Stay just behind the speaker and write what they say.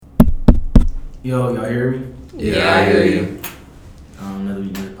Yo, y'all hear me? Yeah, I hear you. Another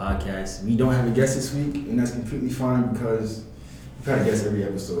week of the podcast. We don't have a guest this week, and that's completely fine because we've had a guest every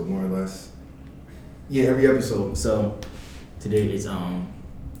episode, more or less. Yeah, every episode. So today is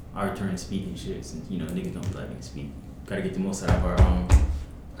our turn to speak and shit. Since niggas don't like me to speak, gotta get the most out of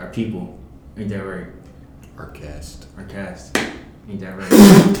our people. Ain't that right? Our cast. Ain't that right?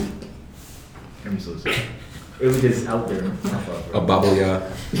 I'm so sorry. It was just out there. A bubble, yeah.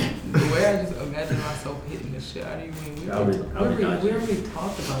 The way I just imagine myself hitting this shit, we already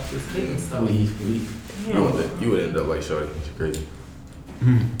talked about this hitting stuff. You would end up like Shorty. She's crazy.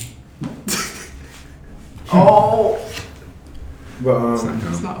 Oh! But,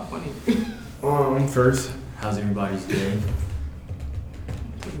 it's not funny. First, how's everybody's day?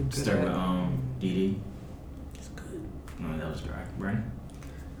 Start with DD. It's good. No, that was dry. Brandon?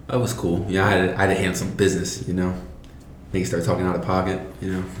 That was cool. Yeah, I had to handle some business, Niggas start talking out of pocket,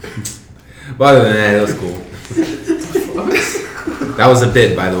 But other than that, it was cool. That was a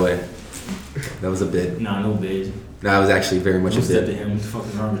bid, by the way. That was a bid. Nah, no bid. That was actually very much a Step bid. to him. What the fuck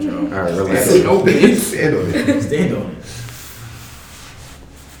is wrong with y'all? All right, relax. No bid. Stand on it. Stand on it.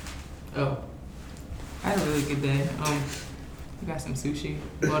 Oh, I had a really good day. I got some sushi,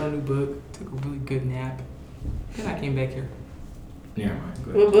 bought a new book, took a really good nap. Then I came back here. Never mind.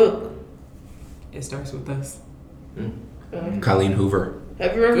 Go ahead. What book? It starts with us. Colleen Hoover.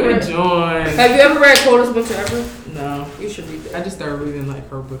 Have you ever Good read? join. Have you ever read Coldest Winter Ever? No, You should read that. I just started reading like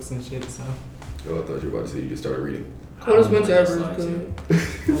her books and shit. So Oh, I thought you were about to say you just started reading. Coldest I don't Winter know Ever what is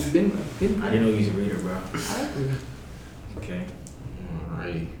it's good. I've been. I didn't know you was a reader, bro. I agree. Okay.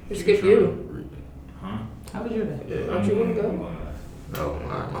 Alright. You skip you. Huh? How was your day? Yeah. Don't you want to go? Oh,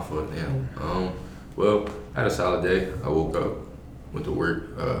 alright, my fault. Damn. Well, I had a solid day. I woke up, went to work.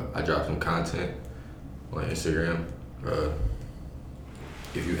 I dropped some content on Instagram.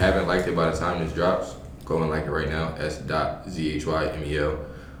 If you haven't liked it by the time this drops, go and like it right now. S.ZHYMEL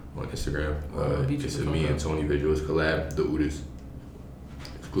on Instagram. It's a me and Tony Visuals collab, the Udas.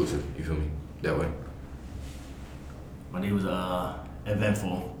 Exclusive, you feel me? That way. My day was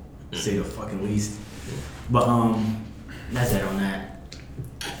eventful, to say the fucking least. But that's it on that.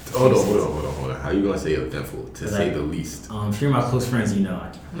 Hold on. How you gonna say eventful, to say the least? If you're my close friends, I'm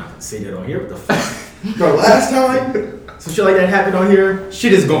not gonna say that on here. What the fuck? Bro, last time some shit like that happened on here,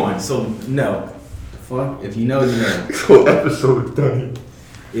 shit is gone. So no. The fuck? If you know, you know. So episode 30.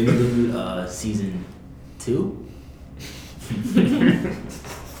 Interlude season 2.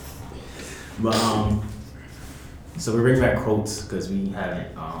 But so we're bringing back quotes because we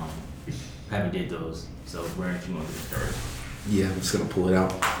haven't did those. So Brandon, if you want to get started. Yeah, I'm just gonna pull it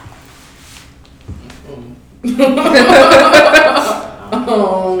out.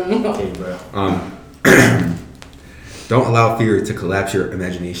 Okay, bro. Don't allow fear to collapse your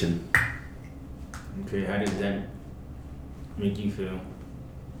imagination. Okay, how does that make you feel?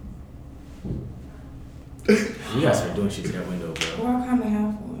 You gotta start doing shit to that window, bro. Well, I kind of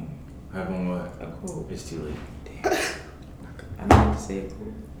have one. Have one what? A quote. It's too late. I don't have to say a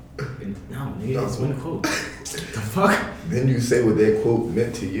quote. No, nigga, it's one quote. The fuck? Then you say what that quote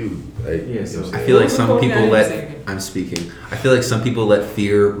meant to you. Like, Yeah, so- I feel like some What was the people quote let. again? I'm speaking. I feel like some people let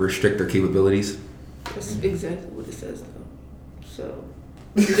fear restrict their capabilities. That's exactly what it says, though. So,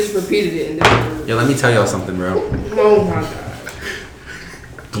 you just repeated it in different words. Yeah, let me tell y'all something, bro. Oh my god.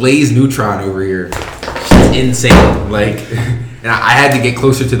 Blaze Neutron over here. She's insane. Like, and I had to get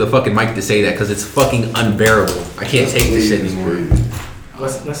closer to the fucking mic to say that because it's fucking unbearable. I can't take this shit anymore.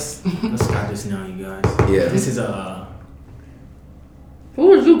 Let's start this now, you guys. Yeah. This is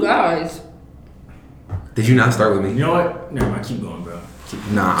Who are you guys? Did you not start with You me? know what? Never mind. Keep going, bro.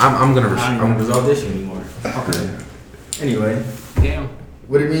 Nah, I'm gonna. I don't even resolve this shit anymore. Okay. Anyway, Damn.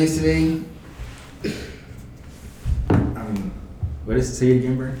 what it means to me. What is it? Say it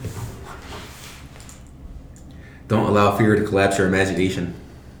again, bro. Don't allow fear to collapse your imagination.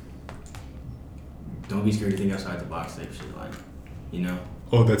 Don't be scared to think outside the box type shit. Like,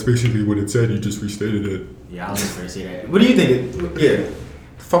 Oh, that's basically what it said. You just restated it. Yeah, I was just going to say that. What do you think? Yeah.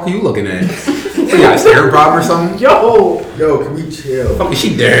 The fuck are you looking at? What, you got a stare problem or something? yo, can we chill? Fuck is she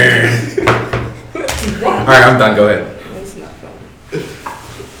there? Alright, I'm done. Go ahead. That's not funny.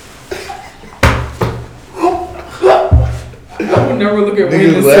 I would never look at Wayne in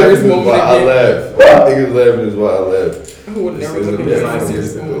a Niggas serious laughing is moment why I again. laugh. Niggas laughing is why I laugh. I would never This look at is Wayne in a a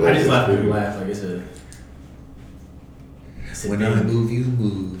serious bad moment. I just laugh when you laugh. Like, it's a When I move, you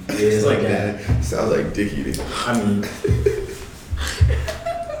move. Yeah, it's like that. Sounds like Dickie. I mean,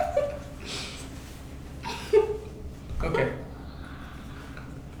 Okay.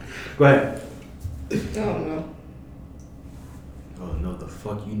 go ahead. I don't know. Oh no, the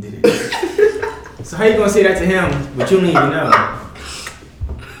fuck you did it. So how you gonna say that to him, but you don't even know?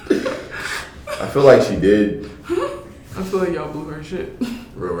 I feel like she did. I feel like y'all blew her shit.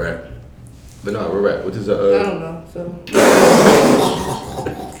 Real rap. But no, real rap. What is I don't know. So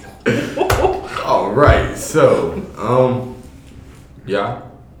All right. So, yeah.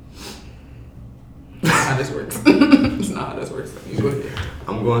 How this works. It's not how this works. You go ahead.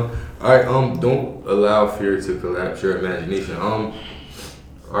 I'm going. All right. Don't allow fear to collapse your imagination.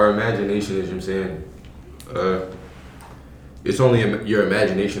 Our imagination is, you know what I'm saying, it's only your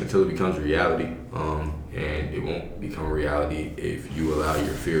imagination until it becomes reality. And it won't become reality if you allow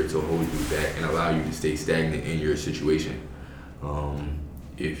your fear to hold you back and allow you to stay stagnant in your situation.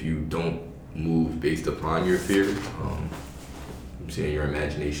 If you don't move based upon your fear, I'm saying your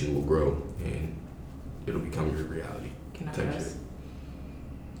imagination will grow and it'll become your reality. Can I type guess? shit.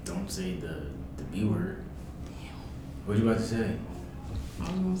 Don't say the B word. What you about to say? I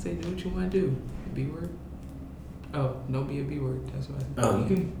was gonna say, do what you want to do. B word. Oh, don't be a B word. That's what. Oh, you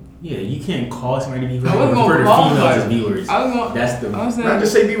can. Yeah, you can't call somebody to be I wasn't refer gonna to call females as somebody. B words. I was gonna. That's the. I was saying. Not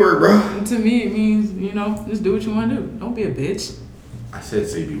just say B word, bro. To me, it means just do what you want to do. Don't be a bitch. I said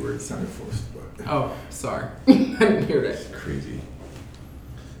say B word. It sounded forced, but Oh, sorry. I didn't hear that. Crazy.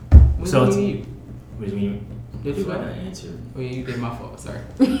 What So do it's- you mean? What do you mean? Did you I what? gotta answer. Oh yeah, you did my fault. Sorry.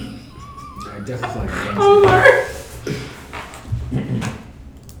 I definitely feel like I I'm answered. sorry.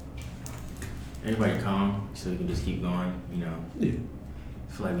 Everybody calm, so we can just keep going. yeah.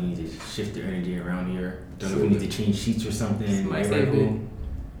 I feel like we need to shift the energy around here. Don't know if we need to change sheets or something. Somebody say Everybody bid. cool?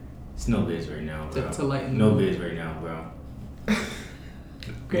 It's no biz right now, bro. To lighten. No biz right now, bro.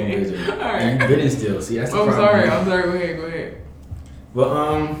 Okay. No biz right now. All right. And you bidding still. See, that's the I'm problem. sorry. I'm sorry. Go ahead. Go ahead.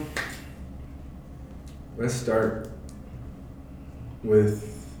 Well, let's start with.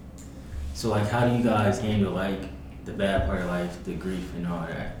 So, like, how do you guys handle like the bad part of life, the grief, and all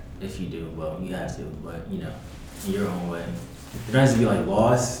that? If you do, well, you have to, but in your own way. It doesn't have to be like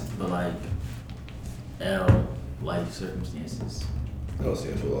loss, but like life circumstances. L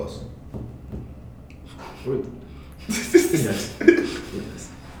stands for loss. Yes. Yes.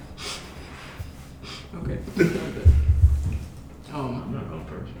 Okay. I'm not going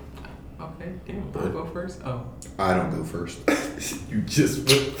first. Okay. Damn. I'll go first. Oh, I don't go first. You just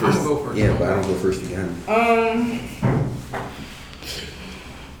went I'm first. gonna go first. Yeah, but I don't go first again.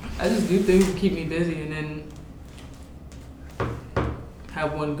 I just do things to keep me busy and then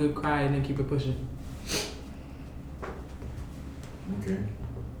have one good cry and then keep it pushing. Okay.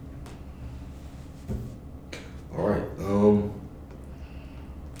 All right.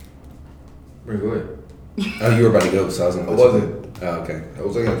 Bro, go ahead. Oh, you were about to go, so I was gonna. I wasn't. Oh, okay. I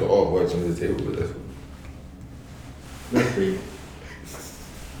was looking at the all whites under the table, but that's That's big.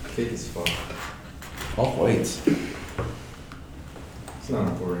 thick as fuck. Off whites. It's not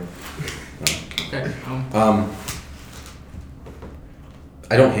important. Okay.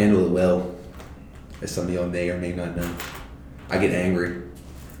 I don't handle it well, as some of y'all may or may not know. I get angry,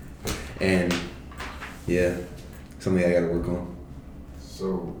 and yeah, something I gotta work on.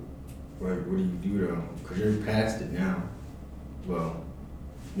 So, like, what do you do though? Because you're past it now. Well,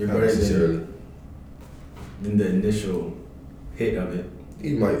 you're Not better necessarily. than the initial hit of it.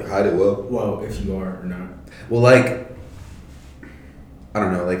 You might hide it well. Well, if you are or not. Well, like, I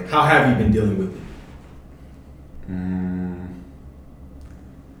don't know, like, How have you been dealing with it?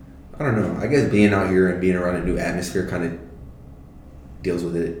 I don't know. I guess being out here and being around a new atmosphere kind of deals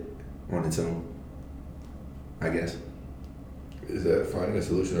with it on its own. I guess. Is that finding a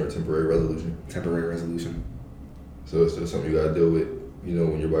solution or a temporary resolution? Temporary resolution. So it's just something you gotta deal with,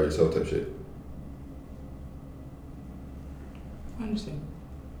 when you're by yourself type shit. I understand.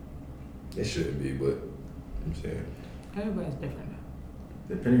 It shouldn't be, but I'm saying. Everybody's different.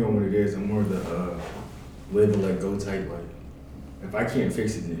 Depending on what it is, I'm more the live and let go type. Like, if I can't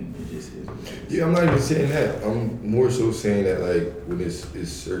fix it, then it just is what it is. Yeah, I'm not even saying that. I'm more so saying that like when it's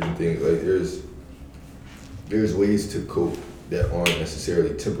certain things, like there's ways to cope that aren't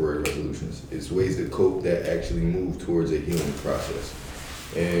necessarily temporary resolutions. It's ways to cope that actually move towards a healing process.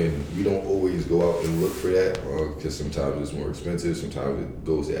 And you don't always go out and look for that because sometimes it's more expensive. Sometimes it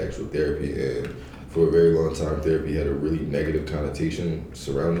goes to actual therapy. And for a very long time, therapy had a really negative connotation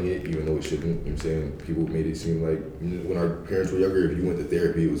surrounding it, even though it shouldn't. You know what I'm saying? People made it seem like when our parents were younger, if you went to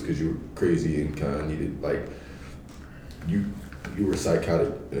therapy, it was because you were crazy and kind of needed, like, you were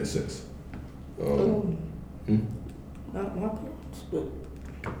psychotic in a sense. Not my parents, but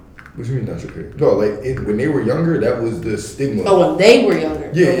What you mean not your parents? No, like when they were younger, that was the stigma. oh, when they were younger.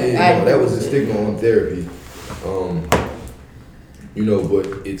 Yeah, Okay, yeah, no, that was the understood. stigma on therapy.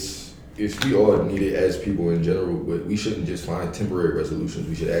 But it's it's we all need it as people in general, but we shouldn't just find temporary resolutions.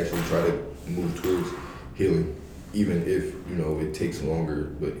 We should actually try to move towards healing, even if it takes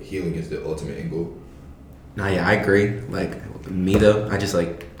longer. But healing is the ultimate end goal. Nah, yeah, I agree. Like me though, I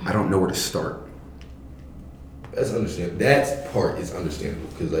don't know where to start. That's understandable. That part is understandable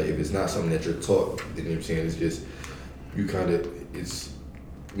because like if it's not something that you're taught, then you know what I'm saying it's just it's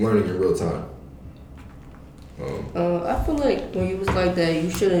learning in real time. I feel like when you was like that, you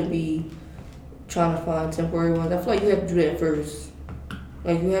shouldn't be trying to find temporary ones. I feel like you have to do that first.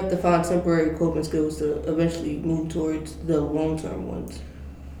 Like you have to find temporary coping skills to eventually move towards the long-term ones.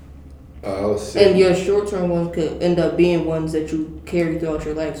 And your short-term ones could end up being ones that you carry throughout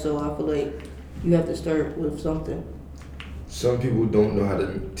your life. So I feel like you have to start with something. Some people don't know how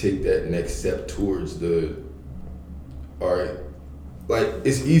to take that next step towards like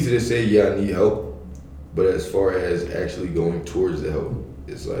it's easy to say, yeah, I need help. But as far as actually going towards the help,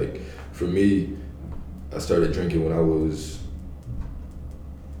 it's like, for me, I started drinking when I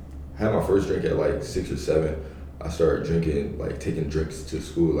had my first drink at like 6 or 7. I started drinking, like taking drinks to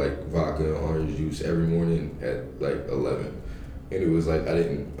school, like vodka and orange juice every morning at like 11. And it was like, I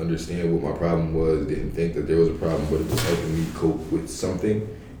didn't understand what my problem was, didn't think that there was a problem, but it was helping me cope with something.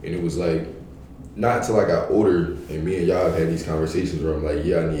 And it was like, not until I got older, and me and y'all have had these conversations where I'm like,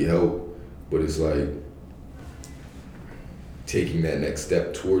 yeah, I need help, but it's like, taking that next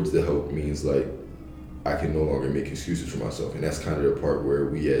step towards the help means like I can no longer make excuses for myself. And that's kind of the part where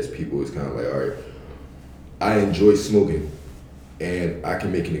we as people is kind of like, all right, I enjoy smoking and I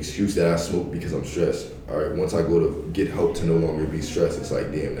can make an excuse that I smoke because I'm stressed. All right, once I go to get help to no longer be stressed, it's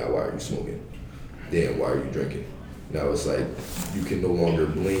like, damn, now why are you smoking? Damn, why are you drinking? Now it's like you can no longer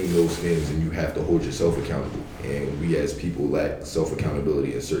blame those things and you have to hold yourself accountable. And we as people lack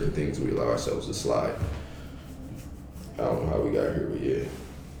self-accountability in certain things. We allow ourselves to slide. I don't know how we got here, but yeah.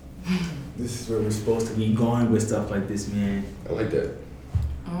 This is where we're supposed to be going with stuff like this, man. I like that.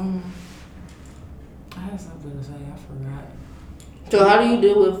 I had something to say. I forgot. So how do you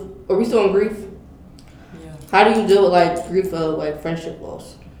deal with? Are we still on grief? Yeah. How do you deal with like grief of like friendship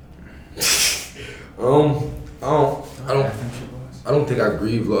loss? I don't think I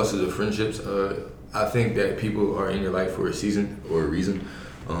grieve losses of friendships. I think that people are in your life for a season or a reason,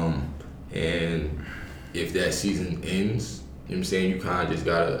 and if that season ends, you know what I'm saying, you kind of just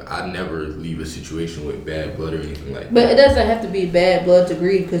gotta, I never leave a situation with bad blood or anything like that. But it doesn't have to be bad blood to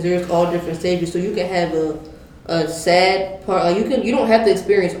grieve because there's all different stages. So you can have a sad part. Like you don't have to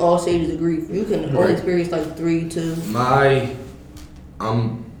experience all stages of grief. You can only experience like 3, 2.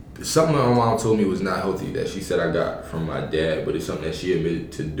 Something my mom told me was not healthy that she said I got from my dad, but it's something that she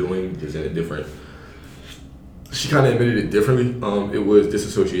admitted to doing, just in a different, she kind of admitted it differently. It was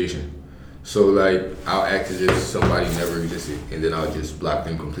disassociation. So like I'll act as if somebody never existed, and then I'll just block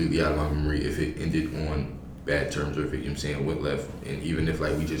them completely out of my memory if it ended on bad terms or if it, you know what I'm saying, went left. And even if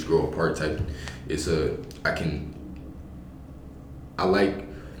like we just grow apart type,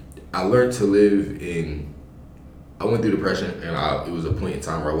 I learned to live in, I went through depression and it was a point in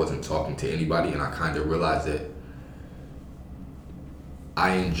time where I wasn't talking to anybody, and I kind of realized that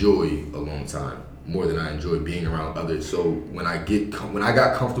I enjoy alone time more than I enjoy being around others. So when I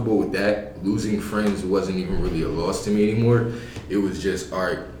got comfortable with that, losing friends wasn't even really a loss to me anymore. It was just, all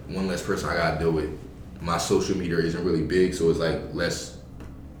right, one less person I gotta deal with. My social media isn't really big, so it's like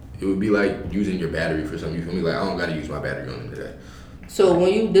it would be like using your battery for something. You feel me? Like I don't gotta use my battery on today. So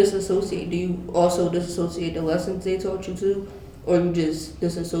when you disassociate, do you also disassociate the lessons they taught you to, or you just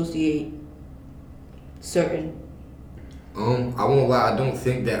disassociate certain? I won't lie, I don't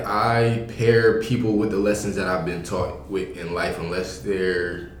think that I pair people with the lessons that I've been taught with in life unless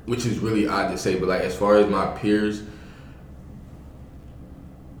they're, which is really odd to say, but like as far as my peers,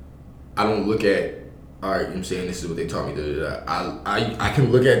 I don't look at, all right, I'm saying this is what they taught me. I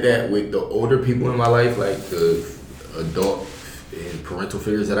can look at that with the older people in my life, like the adult and parental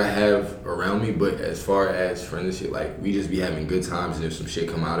figures that I have around me, but as far as friends and shit, like we just be having good times, and if some shit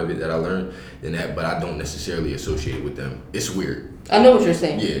come out of it that I learned, then that, but I don't necessarily associate it with them. It's weird. I know what you're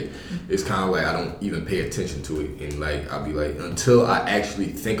saying. Yeah, it's kind of like I don't even pay attention to it, and like I'll be like, until I actually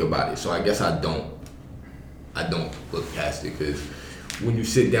think about it. So I guess I don't look past it, because when you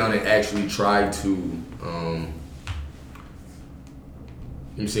sit down and actually try to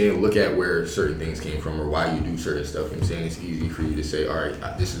you know what I'm saying, look at where certain things came from or why you do certain stuff. You know what I'm saying, it's easy for you to say, all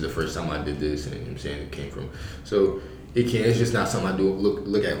right, this is the first time I did this, and you know what I'm saying, it came from. So it's just not something I do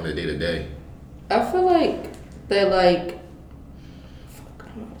look at on a day to day. I feel like that, like, fuck, I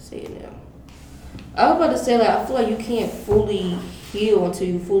don't know how to say it now. I was about to say, like, I feel like you can't fully heal until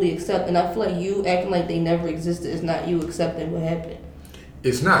you fully accept, and I feel like you acting like they never existed is not you accepting what happened.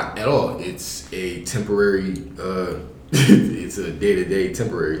 It's not at all. It's a temporary. It's a day-to-day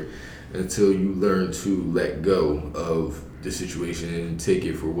temporary until you learn to let go of the situation and take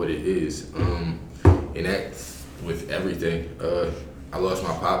it for what it is. And that's with everything. I lost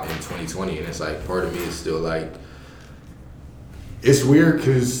my pop in 2020, and it's like part of me is still like. It's weird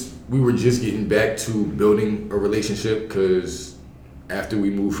because we were just getting back to building a relationship because after we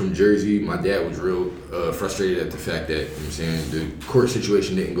moved from Jersey, my dad was real frustrated at the fact that, you know what I'm saying, the court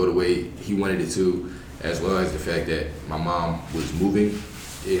situation didn't go the way he wanted it to, as well as the fact that my mom was moving.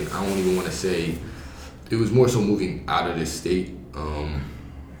 And I don't even want to say, it was more so moving out of the state.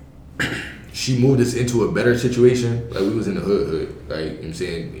 She moved us into a better situation. Like, we was in the hood. Like, you know what I'm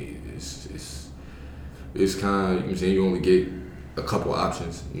saying, it's kind of, you know what I'm saying, you only get a couple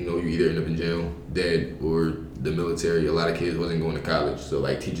options. You know, you either end up in jail, dead, or the military. A lot of kids wasn't going to college, so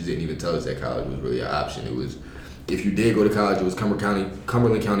like teachers didn't even tell us that college was really an option. It was, if you did go to college, it was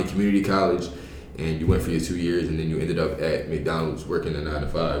Cumberland County Community College, and you went for your 2 years, and then you ended up at McDonald's working a 9 to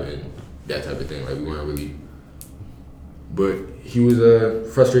 5 and that type of thing. Like, we weren't really. But he was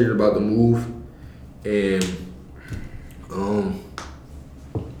frustrated about the move, and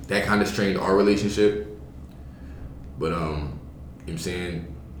that kind of strained our relationship. But you know what I'm saying,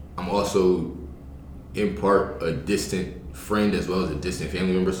 I'm also in part a distant friend as well as a distant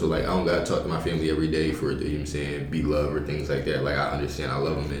family member, so like I don't gotta talk to my family every day for it to, you know what I'm saying, be love or things like that. Like, I understand, I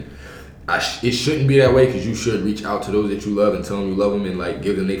love them, and it shouldn't be that way, because you should reach out to those that you love and tell them you love them and like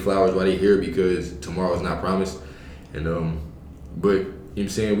give them their flowers while they're here, because tomorrow is not promised. And but you know what I'm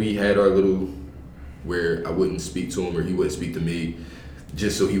saying, we had our little where I wouldn't speak to him or he wouldn't speak to me,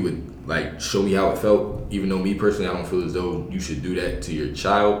 just so he would like show me how it felt, even though me personally I don't feel as though you should do that to your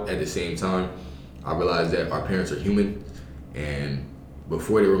child. At the same time, I realized that our parents are human, and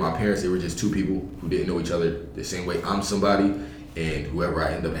before they were my parents, they were just two people who didn't know each other the same way I'm somebody, and whoever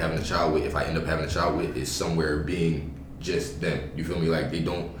I end up having a child with, if I end up having a child with, is somewhere being just them. You feel me? Like, they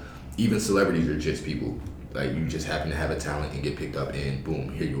don't, even celebrities are just people. Like, you just happen to have a talent and get picked up, and boom,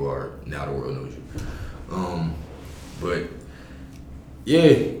 here you are. Now the world knows you. But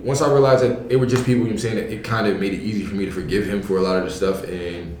yeah, once I realized that they were just people, you know what I'm saying, it kind of made it easy for me to forgive him for a lot of the stuff.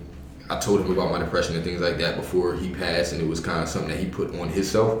 And I told him about my depression and things like that before he passed, and it was kind of something that he put on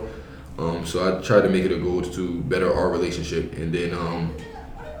himself. So I tried to make it a goal to better our relationship. And then,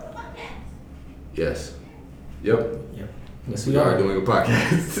 yes. Yep. Yes, we are doing a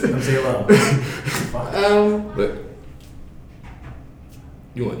podcast. I'm saying loud. But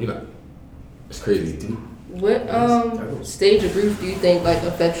you know, it's crazy, dude. What stage of grief do you think like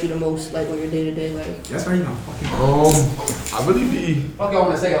affects you the most, like on your day-to-day life? That's not even fucking. I really be. Fuck, y'all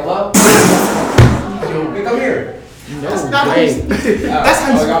want to say hello? Hey, come here. That's not how you. That's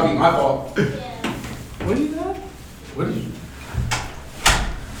how you. Y'all be my fault. What do you got? What did you?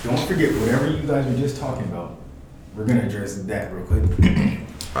 Don't forget whatever you guys were just talking about. We're gonna address that real quick.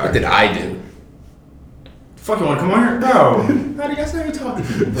 What did I do? Fuck, you wanna come on here? No. How do you guys know you talking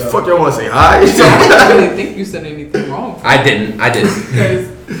to me, bro? Fuck, y'all want to say hi? I don't really think you said anything wrong. I didn't. Because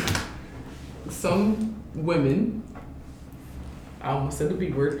some women, I almost said the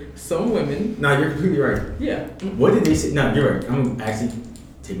B word, some women. No, you're completely right. Yeah. What did they say? No, you're right. I'm gonna actually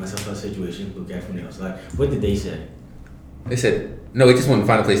take myself out of the situation, look at it from the outside. What did they say? They said, no, we just want to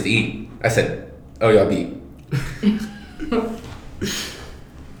find a place to eat. I said, oh, y'all be.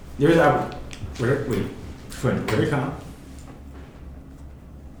 There's our. Wait. Friend, where they come?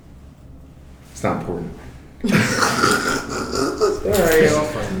 It's not important. Alright,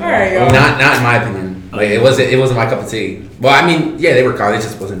 y'all. Not in my opinion. Like, it wasn't my cup of tea. Well, I mean, yeah, they were calm. It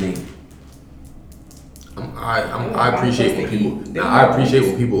just wasn't me. I appreciate when people. I appreciate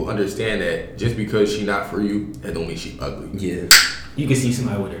when people understand that just because she not for you, that don't mean she ugly. Yeah. You can see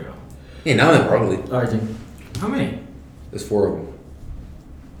somebody with her though. Yeah, none of them probably. Alright, then. How many? There's 4 of them.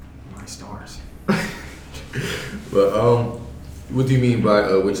 My stars. But what do you mean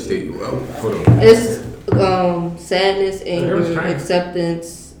by which state? Hold on. It's sadness, anger,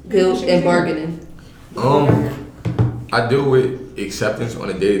 acceptance, guilt, and bargaining. I deal with acceptance on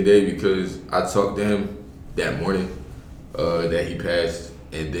a day-to-day because I talked to him that morning that he passed,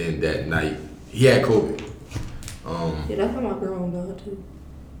 and then that night he had COVID. Yeah, that's how my girl got too.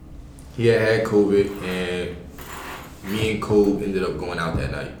 He had COVID, and me and Kobe ended up going out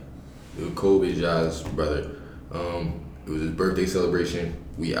that night. It was Kobe Ja's brother. It was his birthday celebration.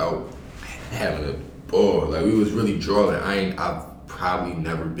 We out having a ball. Like, we was really drawing. I've probably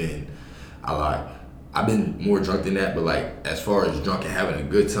never been. I lied. I've been more drunk than that, but like as far as drunk and having a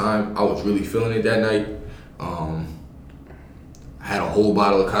good time, I was really feeling it that night. I had a whole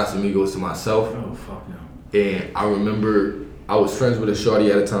bottle of Casamigos to myself. Oh fuck no. And I remember I was friends with a shorty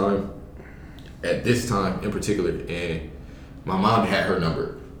at this time in particular, and my mom had her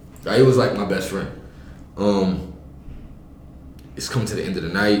number. Right? It was like my best friend. It's coming to the end of the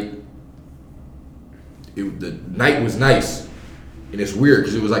night. The night was nice, and it's weird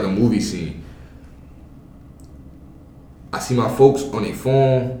because it was like a movie scene. I see my folks on their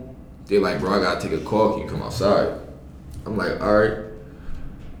phone. They're like, bro, I gotta take a call. Can you come outside? I'm like, all right.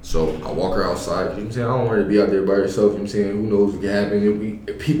 So I walk her outside. You know what I'm saying? I don't want her to be out there by herself. You know what I'm saying? Who knows what can happen?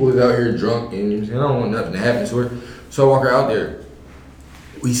 If people is out here drunk, and you know what I'm saying? I don't want nothing to happen to her. So I walk her out there.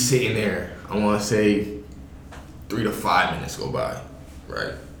 We sitting there. I want to say 3 to 5 minutes go by,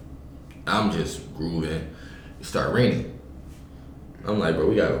 right? I'm just grooving. It start raining. I'm like, bro,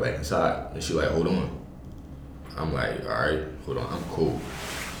 we gotta go back inside. And she like, hold on. I'm like, all right, hold on, I'm cool.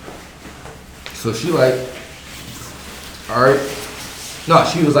 So she like, all right. No,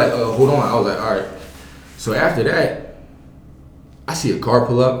 she was like, hold on. I was like, all right. So after that, I see a car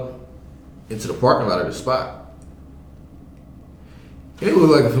pull up into the parking lot of the spot. It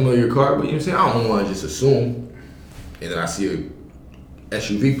looked like a familiar car, but you know what I'm saying? I don't want to just assume. And then I see a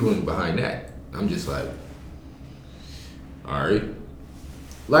SUV pulling behind that. I'm just like, all right.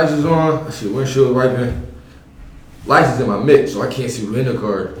 Lights is on. I see the windshield wiping. Lights is in my mid, so I can't see who in the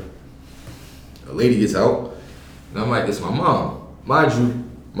car. A lady gets out, and I'm like, it's my mom. Mind you,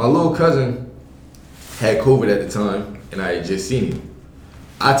 my little cousin had COVID at the time, and I had just seen him.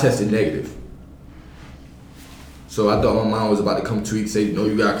 I tested negative. So I thought my mom was about to come tweet, say, no,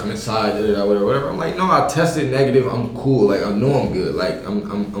 you gotta come inside, whatever. I'm like, no, I tested negative. I'm cool. Like, I know I'm good. Like,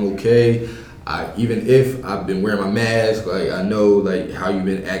 I'm okay. Even if I've been wearing my mask, like, I know, like, how you've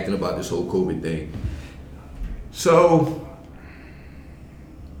been acting about this whole COVID thing. So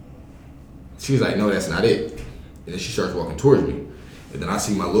she's like, no, that's not it. And then she starts walking towards me. And then I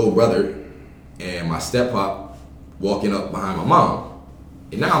see my little brother and my step-pop walking up behind my mom.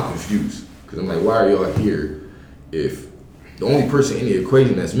 And now I'm confused. Because I'm like, why are y'all here if the only person in the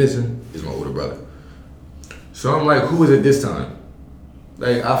equation that's missing is my older brother? So I'm like, who is it this time?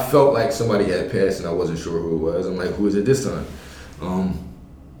 Like, I felt like somebody had passed and I wasn't sure who it was. I'm like, who is it this time?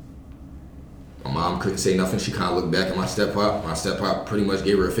 My mom couldn't say nothing. She kind of looked back at my step-pop. My step-pop pretty much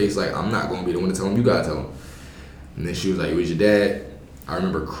gave her a face like, I'm not going to be the one to tell him. You got to tell him. And then she was like, it was your dad. I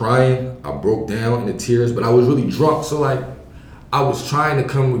remember crying. I broke down into tears, but I was really drunk. So, like, I was trying to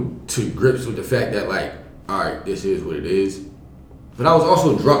come to grips with the fact that, like, all right, this is what it is. But I was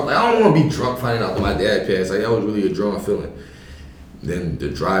also drunk. Like, I don't want to be drunk finding out that my dad passed. Like, that was really a drunk feeling. Then the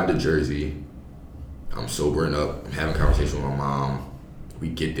drive to Jersey, I'm sobering up. I'm having a conversation with my mom. We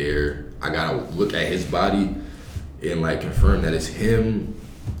get there. I got to look at his body and, like, confirm that it's him.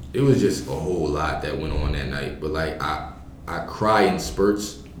 It was just a whole lot that went on that night. But, like, I cry in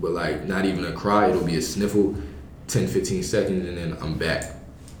spurts, but, like, not even a cry. It'll be a sniffle, 10, 15 seconds, and then I'm back.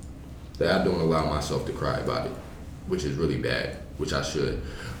 That I don't allow myself to cry about it, which is really bad, which I should.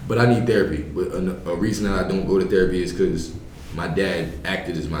 But I need therapy. But a reason that I don't go to therapy is because my dad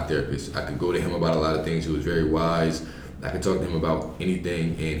acted as my therapist. I could go to him about a lot of things. He was very wise. I could talk to him about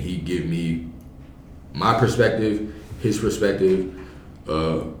anything, and he'd give me my perspective, his perspective,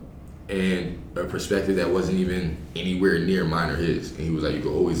 and a perspective that wasn't even anywhere near mine or his. And he was like, you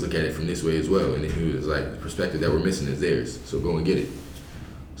can always look at it from this way as well. And then he was like, the perspective that we're missing is theirs, so go and get it.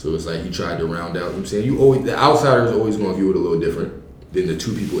 So it's like he tried to round out, you know what I'm saying? The outsider is always going to view it a little different than the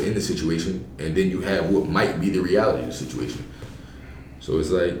two people in the situation, and then you have what might be the reality of the situation. So it's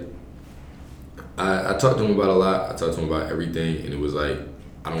like, I talked to him about a lot. I talked to him about everything, and it was like,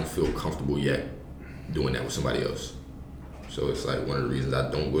 I don't feel comfortable yet doing that with somebody else. So it's like one of the reasons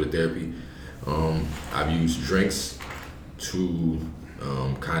I don't go to therapy. I've used drinks to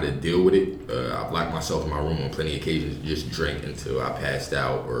kind of deal with it. I've locked myself in my room on plenty of occasions, just drink until I passed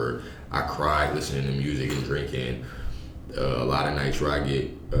out, or I cried listening to music and drinking. A lot of nights where I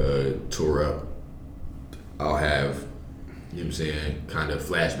get tore up, I'll have, you know what I'm saying, kind of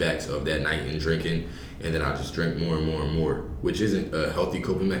flashbacks of that night and drinking, and then I'll just drink more and more and more, which isn't a healthy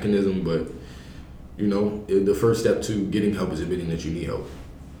coping mechanism, but, you know, the first step to getting help is admitting that you need help.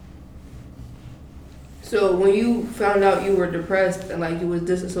 So when you found out you were depressed and like you was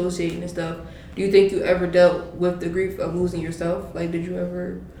disassociating and stuff, do you think you ever dealt with the grief of losing yourself? Like, did you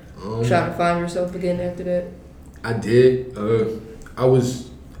ever try to find yourself again after that? I did.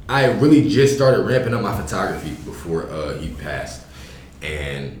 I really just started ramping up my photography before he passed.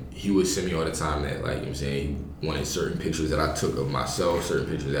 And he would send me all the time that, like, you know what I'm saying, he wanted certain pictures that I took of myself, certain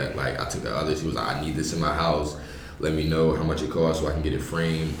pictures that, like, I took of others. He was like, I need this in my house. Let me know how much it costs so I can get it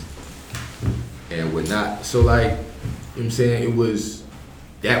framed and whatnot. So, like, you know what I'm saying,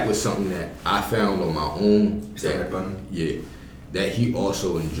 that was something that I found on my own. Started fun. Yeah. that he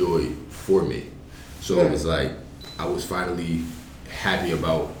also enjoyed for me. So it was like I was finally happy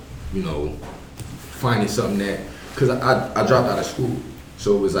about, you know, finding something that, because I dropped out of school.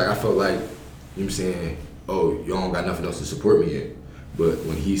 So it was like I felt like, you know what I'm saying, oh, y'all don't got nothing else to support me in. But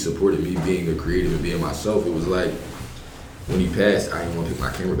when he supported me being a creative and being myself, it was like when he passed, I didn't want to pick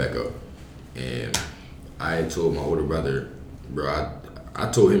my camera back up. And I had told my older brother, bro,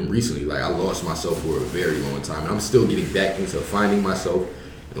 I told him recently, like I lost myself for a very long time. And I'm still getting back into finding myself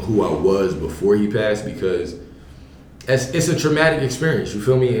and who I was before he passed, because it's a traumatic experience, you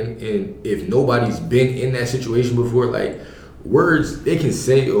feel me? And if nobody's been in that situation before, like words, they can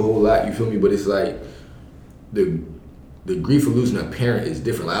say a whole lot, you feel me? But it's like the grief of losing a parent is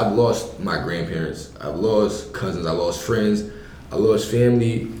different. Like I've lost my grandparents, I've lost cousins, I lost friends, I lost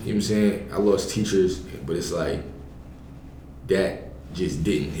family, you know what I'm saying? I lost teachers, but it's like that just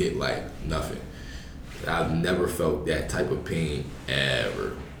didn't hit like nothing. I've never felt that type of pain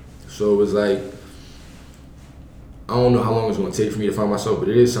ever. So it was like, I don't know how long it's gonna take for me to find myself, but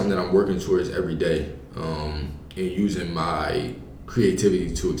it is something that I'm working towards every day, and using my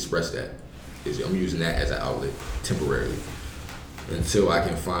creativity to express that. I'm using that as an outlet temporarily until I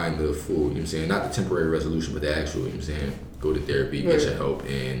can find the full, you know what I'm saying, not the temporary resolution, but the actual, you know what I'm saying, go to therapy, get your help,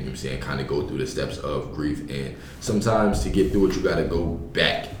 and you know what I'm saying, kind of go through the steps of grief. And sometimes to get through it, you gotta go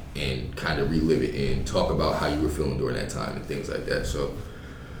back and kind of relive it and talk about how you were feeling during that time and things like that. So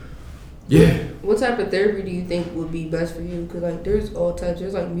yeah. What type of therapy do you think would be best for you? Because like there's all types.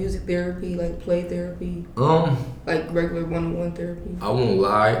 There's like music therapy, like play therapy, like regular one-on-one therapy. I won't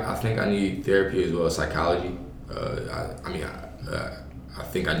lie. I think I need therapy as well as psychology. I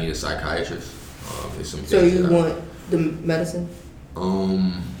think I need a psychiatrist. So you want the medicine?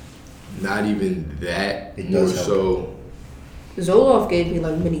 Not even that. It More does help. so, Zoloft gave me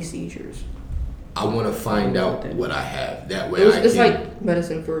like mini seizures. I want to find out what I have. That way, It's like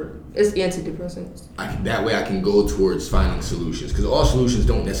medicine it's antidepressants. That way I can go towards finding solutions, because all solutions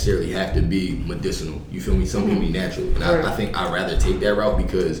don't necessarily have to be medicinal. You feel me? Some can be natural, and I think I'd rather take that route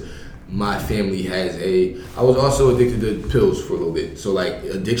because my family has I was also addicted to pills for a little bit. So like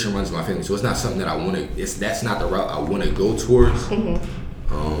addiction runs in my family. So it's not something that I want to, that's not the route I want to go towards.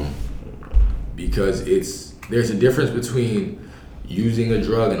 Because there's a difference between using a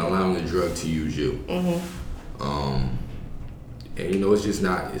drug and allowing a drug to use you. And you know, it's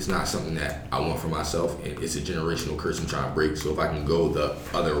not something that I want for myself, and it's a generational curse I'm trying to break. So if I can go the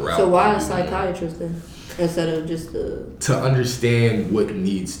other route. So why a psychiatrist then, instead of just to understand what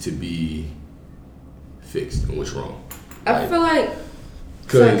needs to be fixed and what's wrong? I feel like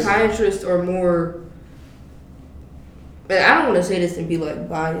psychiatrists are more. And I don't want to say this and be like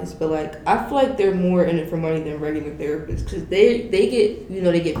biased, but like I feel like they're more in it for money than regular therapists, because they get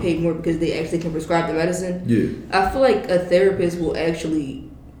paid more because they actually can prescribe the medicine. Yeah. I feel like a therapist will actually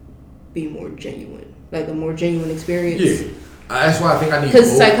be more genuine, like a more genuine experience. Yeah. That's why I think I need.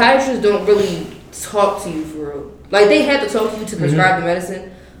 Because psychiatrists don't really talk to you for real. Like they have to talk to you to prescribe the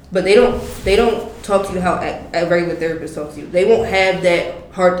medicine, but they don't talk to you how a regular therapist talks to you. They won't have that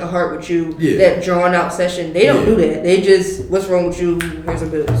heart to heart with you, that drawn out session. They don't do that. They just, what's wrong with you? Here's some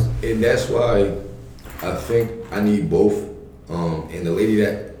bills. And that's why I think I need both. And the lady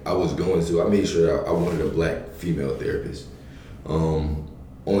that I was going to, I made sure I wanted a black female therapist.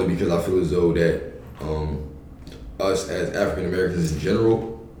 Only because I feel as though that us as African Americans in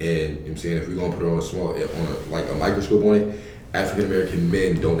general, and you know what I'm saying, if we're gonna put it on a microscope on it, African American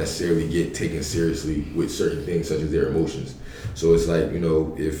men don't necessarily get taken seriously with certain things such as their emotions. So it's like, you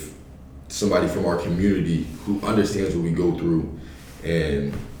know, if somebody from our community who understands what we go through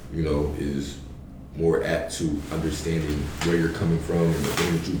and, you know, is more apt to understanding where you're coming from and the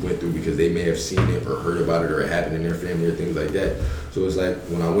things that you went through, because they may have seen it or heard about it or it happened in their family or things like that. So it's like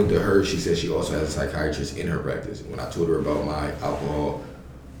when I went to her, she said she also has a psychiatrist in her practice. When I told her about my alcohol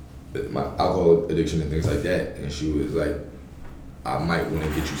addiction and things like that, and she was like, I might want to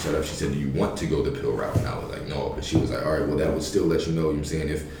get you set up. She said, do you want to go the pill route? And I was like, no. But she was like, all right, well, that would still let you know, you know what I'm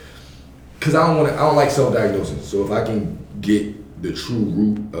saying? Because I don't like self-diagnosing. So if I can get the true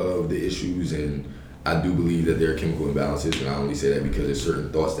root of the issues, and I do believe that there are chemical imbalances, and I only say that because there's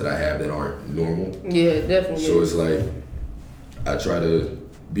certain thoughts that I have that aren't normal. Yeah, definitely. So it's like, I try to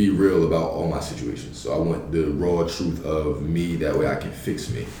be real about all my situations. So I want the raw truth of me, that way I can fix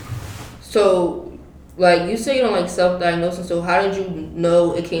me. So, like, you say you don't like self-diagnosing, so how did you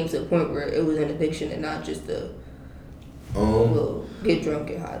know it came to a point where it was an addiction and not just a little get drunk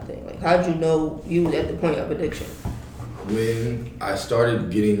and high thing? Like, how did you know you was at the point of addiction? When I started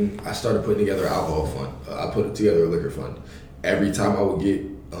putting together an alcohol fund. I put together a liquor fund. Every time I would get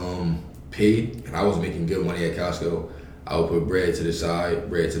paid and I was making good money at Costco, I would put bread to the side,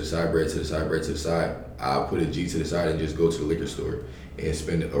 bread to the side, bread to the side, bread to the side. I'll put a G to the side and just go to the liquor store and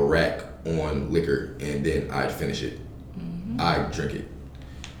spend a rack on liquor, and then I'd finish it. I'd drink it.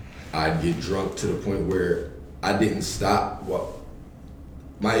 I'd get drunk to the point where I didn't stop. Well,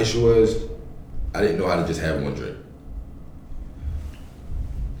 my issue was I didn't know how to just have one drink.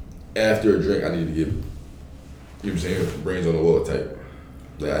 After a drink, I needed to get, you know what I'm saying, brains on the wall type.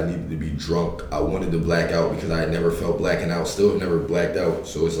 Like, I needed to be drunk. I wanted to black out because I had never felt blacking out. Still have never blacked out.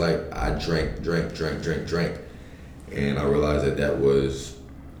 So it's like I drank. And I realized that was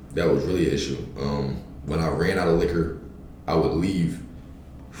really an issue. When I ran out of liquor, I would leave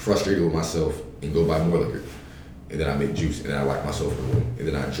frustrated with myself and go buy more liquor. And then I make juice, and then I lock myself in the room. And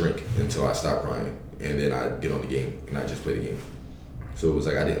then I drink until I stop crying. And then I get on the game, and I just play the game. So it was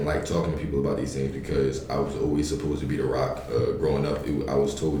like I didn't like talking to people about these things because I was always supposed to be the rock. Growing up, I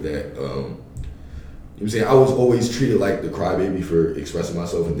was told that, you know what I'm saying, I was always treated like the crybaby for expressing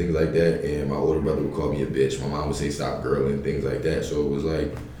myself and things like that. And my older brother would call me a bitch. My mom would say stop girling, things like that. So it was like, you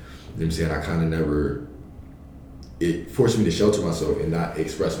know what I'm saying, I kind of never, it forced me to shelter myself and not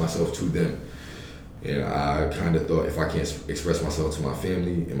express myself to them. And I kind of thought, if I can't express myself to my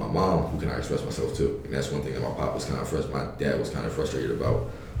family and my mom, who can I express myself to? And that's one thing that my pop was kind of frustrated, my dad was kind of frustrated about.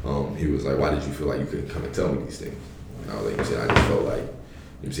 He was like, why did you feel like you couldn't come and tell me these things? And I was like, you know what I'm saying, I just felt like, you know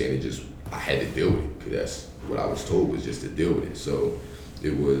what I'm saying, I had to deal with it, because that's what I was told, was just to deal with it. So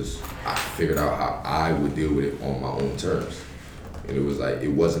I figured out how I would deal with it on my own terms. And it was like, it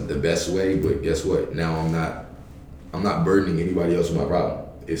wasn't the best way, but guess what? Now I'm not burdening anybody else with my problem.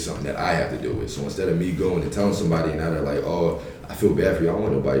 It's something that I have to deal with. So instead of me going and telling somebody and now they're like, oh, I feel bad for you, I don't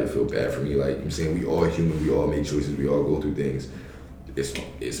want nobody to feel bad for me. Like, you know what I'm saying, we all human, we all make choices, we all go through things.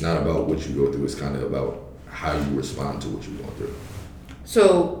 It's not about what you go through, it's kind of about how you respond to what you're going through.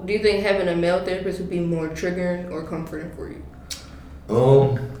 So, do you think having a male therapist would be more triggering or comforting for you?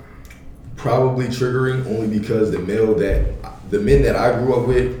 Probably triggering, only because the men that I grew up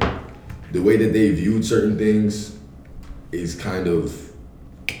with, the way that they viewed certain things is kind of,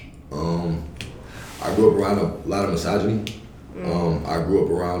 I grew up around a lot of misogyny. I grew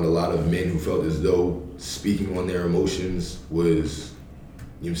up around a lot of men who felt as though speaking on their emotions was, you know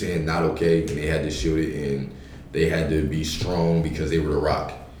what I'm saying, not okay, and they had to shield it, and they had to be strong because they were the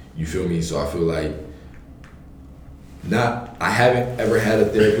rock. You feel me? So I feel like I haven't ever had a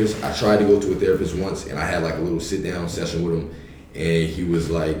therapist. I tried to go to a therapist once, and I had like a little sit down session with him, and he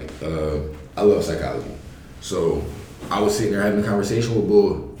was like, I love psychology. So I was sitting there having a conversation with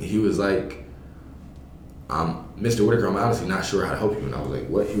Bull, and he was like, Mr. Whitaker, I'm honestly not sure how to help you. And I was like,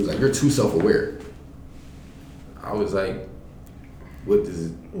 what? He was like, you're too self-aware. I was like, what does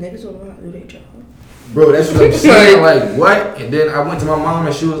it? Niggas don't know how to do their job. Bro, that's what I'm saying. Like, what? And then I went to my mom,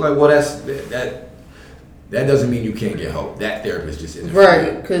 and she was like, well, that doesn't mean you can't get help. That therapist just isn't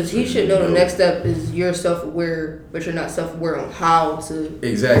right, because he should know the next step is you're self-aware, but you're not self-aware on how to.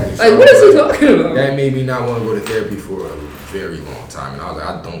 Exactly. Like, so what is he talking about? That made me not want to go to therapy for a very long time, and I was like,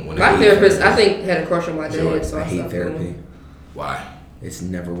 I don't want to. My therapist, I think, had a crush on my dad, so I hate therapy. Why? It's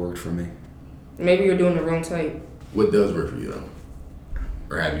never worked for me. Maybe you're doing the wrong type. What does work for you though?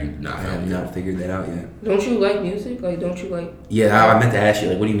 Or have you not? I have not figured that out yet. Don't you like music? Like, don't you like? Yeah, I meant to ask you.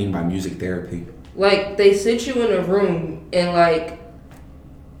 Like, what do you mean by music therapy? Like, they sit you in a room and like.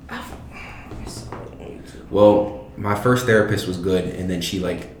 Well, my first therapist was good, and then she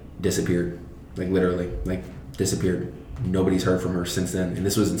like disappeared, like literally, like disappeared. Nobody's heard from her since then, and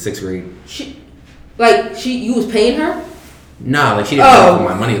this was in 6th grade. You was paying her? Nah, like she didn't pay for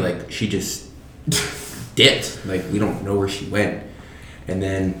my money. Like she just dipped. Like we don't know where she went. And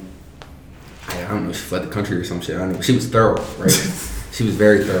then I don't know, she fled the country or some shit. I don't know. She was thorough, right? She was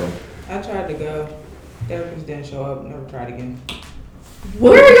very thorough. I tried to go. Therapist didn't show up. Never tried again.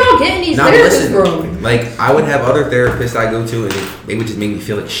 Where are y'all getting these therapists from? Like I would have other therapists I go to, and they would just make me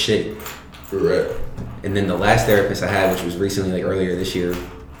feel like shit. Correct. And then the last therapist I had, which was recently, like earlier this year,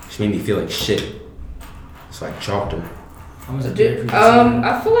 she made me feel like shit. So I chalked her.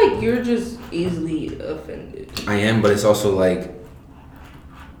 I feel like you're just easily offended. I am, but it's also like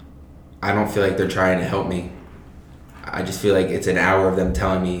I don't feel like they're trying to help me. I just feel like it's an hour of them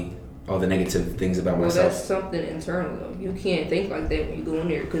telling me all the negative things about myself. Well, that's something internal though. You can't think like that when you go in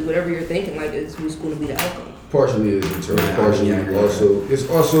there, because whatever you're thinking like is what's going to be the outcome. Partially is internal, partially also. It's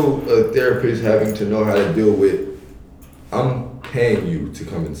also a therapist having to know how to deal with. I'm paying you to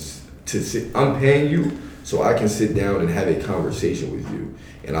come and to sit. I'm paying you so I can sit down and have a conversation with you,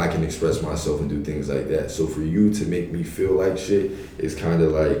 and I can express myself and do things like that. So for you to make me feel like shit is kind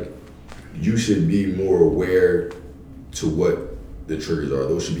of like you should be more aware to what the triggers are.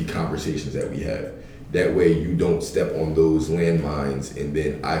 Those should be conversations that we have. That way you don't step on those landmines, and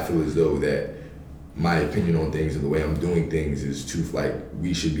then I feel as though that my opinion on things and the way I'm doing things is too, like,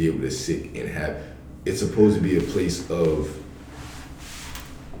 we should be able to sit and have, it's supposed to be a place of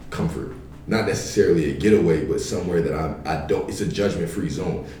comfort. Not necessarily a getaway, but somewhere that I don't, it's a judgment-free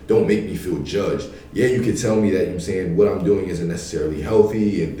zone. Don't make me feel judged. Yeah, you can tell me that, you know what I'm saying, what I'm doing isn't necessarily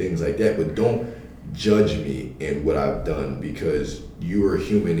healthy and things like that, but don't judge me in what I've done, because you are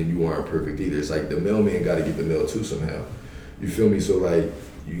human and you aren't perfect either. It's like the mailman got to get the mail too somehow. You feel me? So like,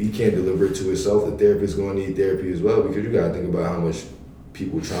 he can't deliver it to himself. The therapist going to need therapy as well, because you got to think about how much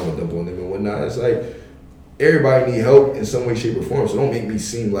people trauma dump on them and whatnot. It's like, everybody need help in some way, shape, or form. So don't make me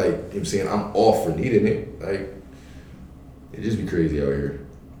seem like, you know what I'm saying, I'm off for needing it. Like, it just be crazy out here.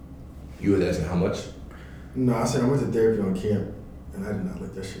 You was asking how much? No, I said I went to therapy on camp, and I did not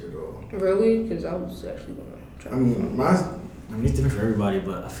like that shit at all. Really? Because I was actually going to try. I mean, it's different for everybody,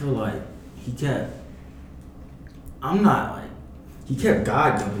 but I feel like he kept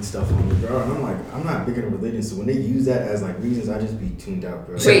God dumping stuff on me, bro. And I'm like, I'm not big into religion, so when they use that as like reasons, I just be tuned out,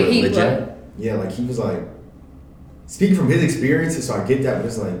 bro. Wait, he what? Yeah, like he was like speaking from his experiences, so I get that, but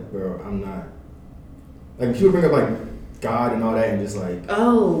it's like, bro, I'm not. Like people bring up like God and all that, and just like,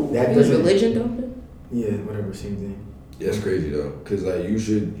 oh, that was religion dumping? Yeah, whatever, same thing. That's crazy though, because like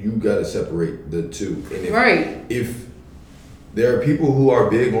you gotta separate the two. And if there are people who are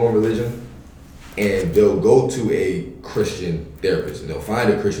big on religion, and they'll go to a Christian therapist, and they'll find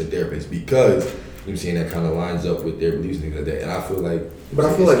a Christian therapist because, you know what I'm saying, that kind of lines up with their beliefs and things like that. And I feel like, but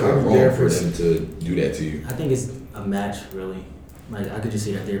I feel like it's wrong for them to do that to you. I think it's a match, really. Like, I could just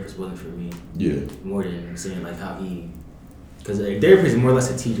say that therapist wasn't for me. Yeah. More than saying like how he, because a therapist is more or less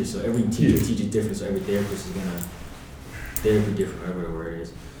a teacher, so every teacher teaches different, so every therapist is gonna therapy different, whatever the word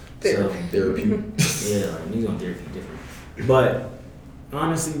is. Therapy. Yeah, like niggas on therapy different. But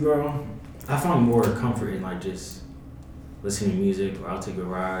honestly, bro, I found more comfort in like just listening to music, or I'll take a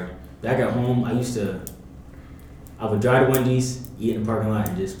ride. Back at home, I would drive to Wendy's, eat in the parking lot,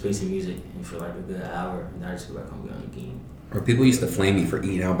 and just play some music and for like a good hour, and I just go back home and get on the game. Or people used to flame me for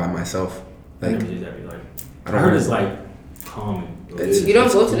eating out by myself. Like, I never did that. Like, I don't heard know. it's like calming. You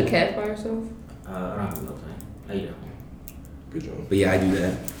don't go to the cat by yourself? I don't have no plan. I eat at home. Good job. But yeah, I do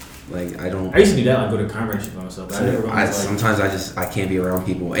that. Like, I don't. I used to do that. Like go to conferences by myself. But I never. Sometimes I can't be around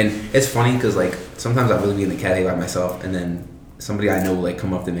people, and it's funny because like sometimes I really be in the cafe by myself, and then somebody I know like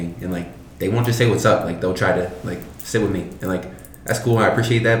come up to me and like they won't just say what's up. Like they'll try to like sit with me, and like that's cool. And I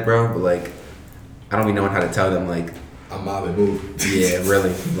appreciate that, bro. But like I don't be knowing how to tell them like I'm mob and move. Yeah,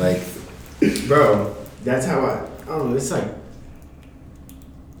 really. Like, bro, that's how I don't know. It's like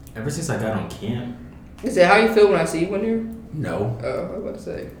ever since I got on camp. Is that how you feel when I see you in there? No. Oh, I was about to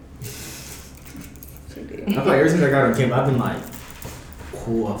say. I feel like ever since I got on camp, I've been like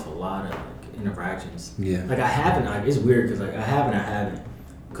cool off a lot of like interactions. Yeah. Like I haven't. Like it's weird because like I haven't.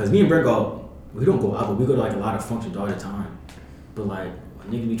 Because me and Brett we don't go out, but we go to like a lot of functions all the time. But like a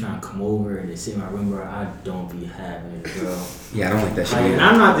nigga be trying to come over and they sit in my room, bro. I don't be having it, bro. Yeah, I don't like that shit. Like, and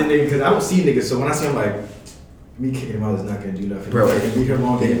I'm not the nigga because I don't see niggas. So when I see him, like me kicking him out is not gonna do nothing, bro. Like, leave him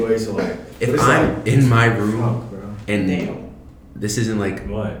alone anyway. So like, if I'm like, in my room, fuck, bro. and damn, this isn't like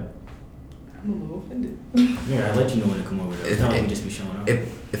what. I'm a little offended. Yeah, I let you know when to come over though. Don't let me just be showing up.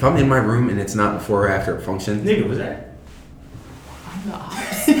 If I'm in my room and it's not before or after a function. Nigga, what's that? I'm the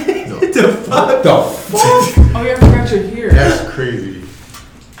ops. What the fuck? Oh, yeah, I forgot you're here. That's crazy.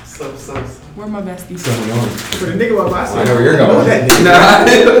 Sup. Where my besties? For the nigga what I said. I know where you're going.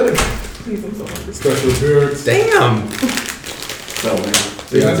 Please, I'm so hungry. Special appearance. Damn. So man,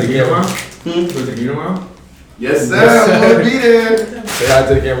 so you gonna take it tomorrow? You gonna take it tomorrow? Yes, sir. I'm gonna be there. Say hi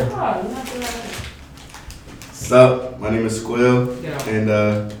to the camera. Oh, you have to ride. Sup? My name is Squill, Yeah. and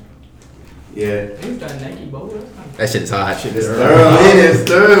yeah. He's got Nike bowler. That shit is hot. It's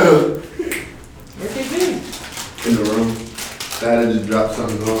thorough. Where KP? In the room. I had to just drop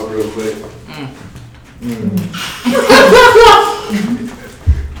something on real quick.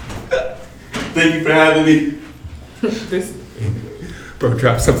 Thank you for having me. This. Bro,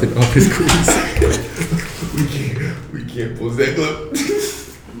 drop something off his crease. We can't post that clip.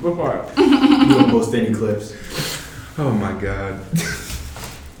 What part? You don't post any clips. Oh my god.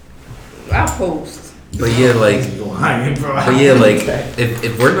 I post. But yeah, like. Lying, bro. But yeah, like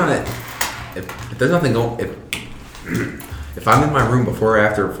if we're not, if there's nothing going, if I'm in my room before or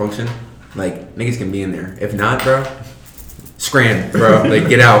after a function, like niggas can be in there. If not, bro, scram, bro. Like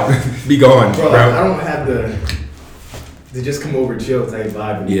get out, be gone, Bro, bro. I don't have the just come over chill type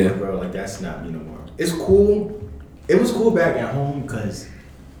vibe anymore, Yeah. bro. Like that's not me no more. It's cool. It was cool back at home because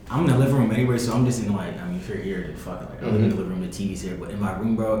I'm in the living room anyway, so I'm just in like, I mean, if you're here, then fuck it. Like I'm in the living room, the TV's here, but in my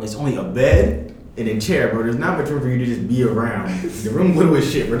room, bro, it's only a bed in a chair, bro. There's not much room for you to just be around. The room little as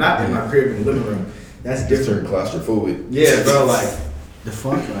shit. We're not in my crib in the living room. That's different. Claustrophobic. Yeah, bro. Like the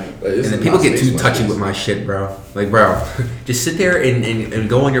fuck, like. And then people get too touchy with my shit, bro. Like, bro, just sit there and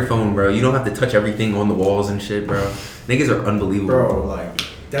go on your phone, bro. You don't have to touch everything on the walls and shit, bro. Niggas are unbelievable. Bro, like,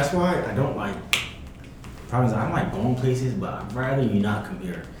 that's why I don't like. Problems. I don't like going places, but I'd rather you not come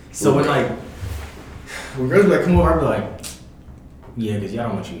here. So when girls be like, come over, I'd be like, yeah, because y'all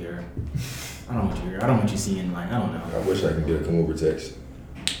don't want you here. I don't want you here. I don't want you seeing, like, I don't know. I wish I could get a come over text.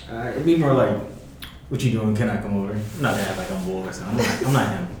 It'd be more like, what you doing? Can I come over? I'm not gonna act like I'm bored or something. I'm not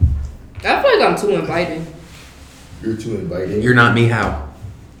him. I feel like I'm too inviting. You're too inviting. You're not me, how?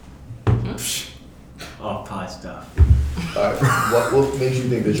 Off pod stuff. Alright, what makes you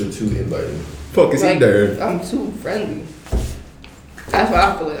think that you're too inviting? Fuck is he there? I'm too friendly. That's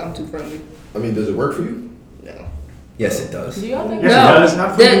why I feel like I'm too friendly. I mean, does it work for you? No. Yes, it does. Do y'all think Yes, No. it does.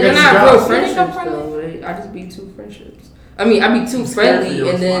 Not They're not friendly. real friendships though. I just be too friendships. I mean, I be too friendly,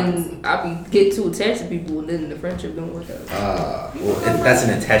 and then I be get too attached to people, and then the friendship don't work out. Well, that's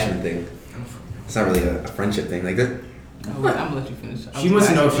an attachment thing. It's not really a friendship thing. Like that. I'm gonna let you finish. She wants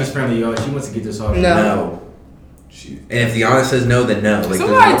to know if she's friendly, y'all. She wants to get this off. No. And if the honest says no, then no. Like,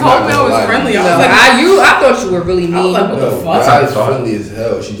 Somebody told me I was friendly. I No, was like, I thought you were really mean. I was like, what the No, fuck? Rod is friendly as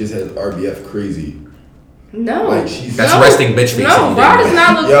hell. She just has RBF crazy. No. Like, she's That's no. resting bitch face. No, Rod does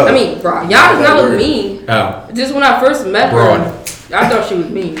not look. Yo. I mean, Rod, y'all does not look mean. Oh, Just when I first met Broad. her, I thought she was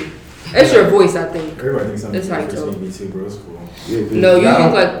mean. It's your voice, I think. Everybody thinks I'm That's how you first talk. me too, bro. It's cool. Yeah, 'cause No, you y'all look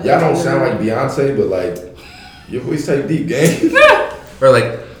don't- like- y'all don't sound like Beyonce, but like your voice type deep, gang. or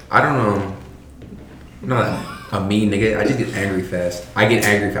like I don't know. I'm not a mean nigga. I just get angry fast. I get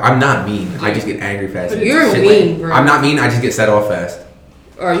angry fast. I'm not mean. I just get angry fast. You're Shit, mean, bro. I'm not mean. I just get set off fast,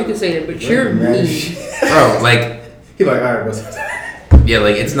 Or you can say that, but you're mean. bro. Like He like, all right, bro. yeah,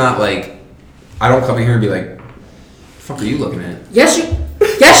 like it's not like I don't come in here and be like, "The fuck are you looking at?" Yes, you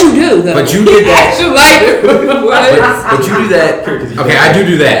do. Though. But you did that. You like what? But you do that. Okay, I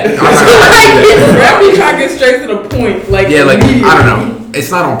do that. I'm not gonna do that. Bro, you trying to get straight to the point. Like, Yeah, like I don't know.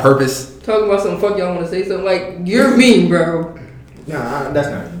 It's not on purpose. Talking about some fuck y'all want to say something like you're mean, bro. Nah, that's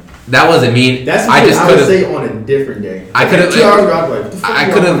not me. That wasn't mean. That's I what just I could would have. say on a different day. I could have. 2 hours ago, I'd be like, what the fuck I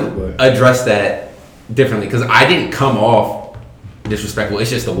you could on? have But addressed that differently because I didn't come off disrespectful. It's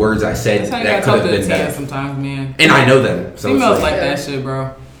just the words I said that's how you that gotta could talk have to the been tan better. sometimes, man. And I know them, so Females it's like like. that shit,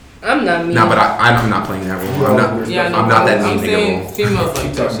 bro. I'm not mean. No, but I'm not playing that role. I'm not. Yeah, I know, I'm not that I'm mean saying nigga. females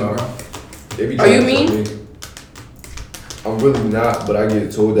like that shit, bro. They be Are you trying to mean? tell me. I'm really not, but I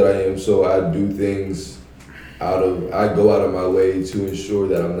get told that I am, so I do things I go out of my way to ensure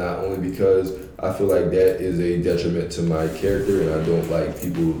that I'm not, only because I feel like that is a detriment to my character, and I don't like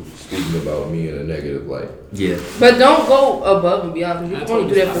people speaking about me in a negative light. Yeah. But don't go above and beyond because you I can only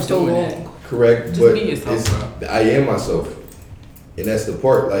told do you that for stop so doing long. Correct, Just but be yourself, I am myself, and that's the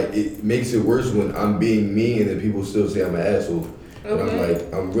part. Like, it makes it worse when I'm being mean and then people still say I'm an asshole, and I'm Okay.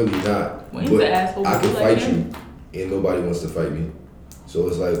 like, I'm really not. When he's But an asshole, I you can like fight him? you, and nobody wants to fight me. So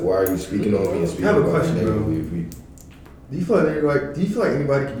it's like, why are you speaking on me and speaking I have a about me question, bro. negatively? If we, do you feel like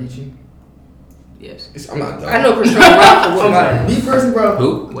anybody can beat you? Yes. I'm not dumb. I know Krishan Rock could whoop my ass. Me personally, bro.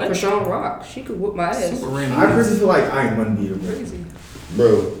 Who? What? Krishan Rock, she could whoop my ass. Super random. I personally feel like I am unbeatable. Crazy.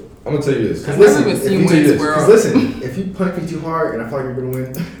 Bro, I'm gonna tell you this. I've Listen, never even if seen you one do this, squirrel. 'cause listen, if you punch me too hard and I feel like you're gonna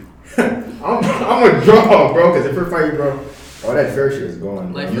win, I'm gonna draw, bro. Because if we're fighting, bro, all that fair shit is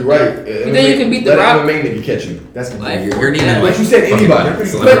gone. Like- You're right. You think you can beat The Let Rock? MMA nigga catch you. That's Like, complete. You're needing Yeah. like. But you said fucking anybody.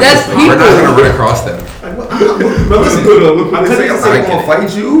 celebrities. But that's Like, We're not people. gonna run across them. Like, what? But listen, my cousin used to I say, get it.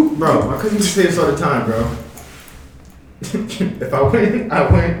 fight you? bro, my cousin used to say this all the time, bro. If I win,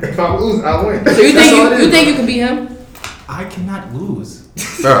 I win. If I lose, I win. So you That's think all it you is, think bro. you can beat him? I cannot lose.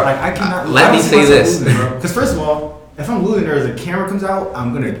 Bro, Like I cannot. let me say this. Because first of all, if I'm losing, there's a camera comes out,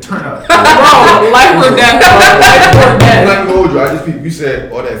 I'm gonna turn up. Bro, life or death, bro. Life or I'm death. not gonna hold you. I just you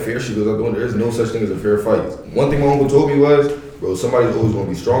said all that fair shit goes up doing. There's no such thing as a fair fight. One thing my uncle told me was, bro, somebody's always gonna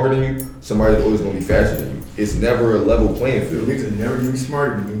be stronger than you. Somebody's always gonna be faster than you. It's never a level playing The field. niggas are never gonna be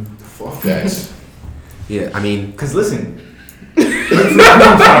smarter than you. The fuck. Facts. Yeah, I mean, Cause listen. I'm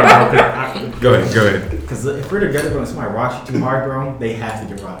sorry, bro. go ahead. Because if we're together, bro, and somebody rocks you too hard, bro, they have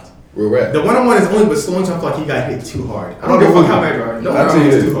to get rocked. Where we're at. The one-on-one is only with Stone, so I feel like he got hit too hard. I don't give a fuck how bad you are. No, I'll tell you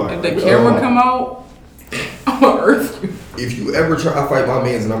it's this. too hard. If the camera come out, I'm gonna earth you. If you ever try to fight my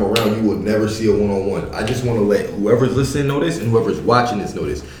mans and I'm around, you will never see a one-on-one. I just want to let whoever's listening know this and whoever's watching this know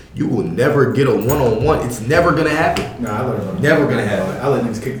this. You will never get a one-on-one. It's never gonna happen. Nah, I let him. Never gonna happen. I let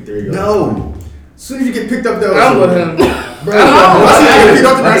niggas kick the theory. No. As soon as you get picked up, though. I'm with him. Bro, You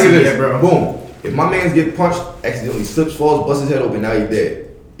don't Listen to yeah, this. bro. Boom. If my man's get punched, accidentally slips, falls, busts his head open, now he's dead.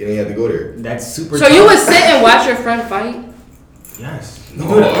 You didn't have to go there. That's super. So you would sit and watch your friend fight? Yes. No,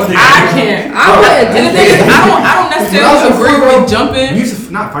 I can't. I wouldn't And the do thing is, that. I don't necessarily agree with We jumping, used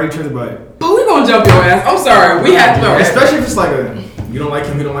to not fight each other, but but we gonna jump your ass. I'm sorry, we have to. especially if it's like you don't like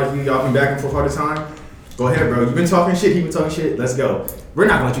him, he don't like you, y'all been back and forth all the time. Go ahead, bro. You been talking shit, he been talking shit. Let's go. We're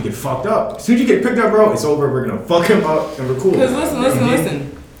not gonna let you get fucked up. As soon as you get picked up, bro, it's over. We're gonna fuck him up and we're cool. Because listen.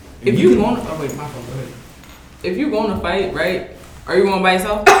 And If you going to, oh wait, my fault. Go ahead. If you going to fight, right? Are you going by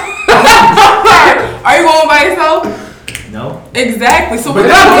yourself? Are you going by yourself? no. Exactly. So But we're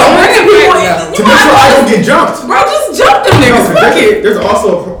that's not bringing people in. To You make sure I might don't get jumped. as well- Bro, just jump them niggas. Fuck it. There's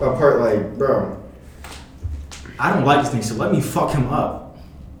also a part like, bro, I don't like this thing, so let me fuck him up.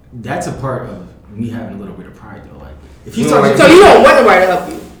 That's a part of me having a little bit of pride, though. Like, if he's talking, So you don't want nobody to help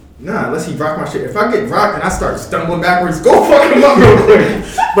you? nah, unless he rock my shit. If I get rocked and I start stumbling backwards, go fuck him up real quick.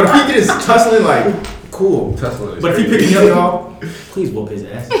 But if he gets tussling, like, cool. Tussling is But if he crazy. pick me up, y'all, please whoop his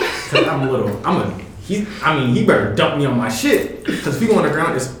ass. Cause he better dump me on my shit. Cause if he go on the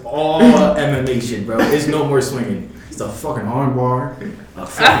ground, it's all MMA shit, bro. There's no more swinging. It's a fucking arm bar. I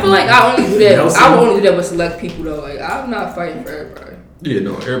feel like I only do that. Nelson. I would only do that with select people though. Like I'm not fighting for everybody. Yeah,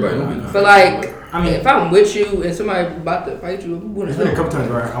 no, everybody don't be. But like, I mean, if I'm with you and somebody about to fight you, I'm there's gonna been a help. couple times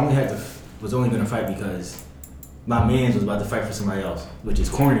where I was only gonna fight because my man's was about to fight for somebody else, which is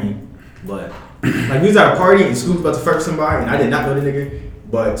corny. But like we was at a party and Scoop's about to fight for somebody, and I did not know the nigga,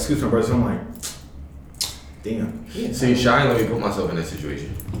 but Scoop's my brother, so I'm like, damn. See, Shine let me put myself in that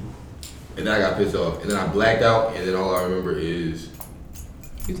situation. And then I got pissed off. And then I blacked out. And then all I remember is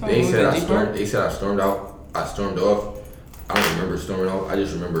You talking they about said that I Jeep stormed. park? They said I stormed out. I stormed off. I don't remember storming off. I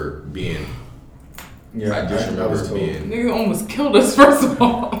just remember being. Yeah, I just I remember was told. being. Nigga almost killed us, first of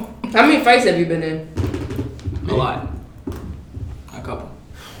all. How many fights have you been in? A lot. A couple.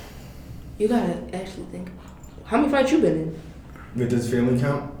 You gotta actually think. How many fights you been in? But does family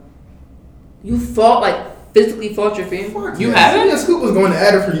count? You fought like physically fought your family? You haven't? Yeah, Scoop was going to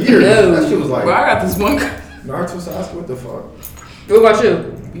Adder for years. No. That shit was like Bro, I got this one guy. Naruto Sasuke. What the fuck? What about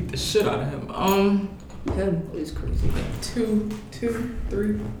you? Beat the shit out of him. Him is crazy. Two or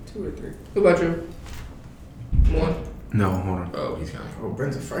three. What about you? One. No, hold on. Oh, he's kind of. Oh,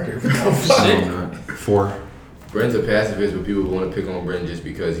 Brent's a fighter. What the fuck? No, I'm not. 4. Brent's a pacifist, but people want to pick on Brent just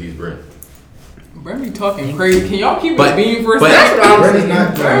because he's Brent. Brent be talking crazy. Can y'all keep But- it being for a but- second? That's what I'm Brent is saying.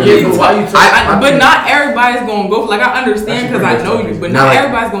 not. Brent Yeah, be but why you talking- but not everybody's gonna go for, like, I understand because I know you, but Now, not like-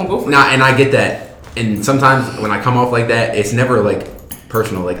 everybody's gonna go for Nah, and I get that. And sometimes when I come off like that, it's never like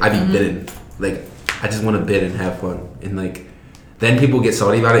personal. Like I be bidding. Like I just want to bid and have fun. And like then people get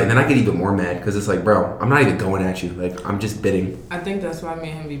salty about it, and then I get even more mad because it's like, bro, I'm not even going at you. Like I'm just bidding. I think that's why me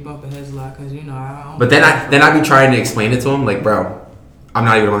and him be bumping heads a lot, because, you know, I don't. But then I be trying to explain it to him, like, bro, I'm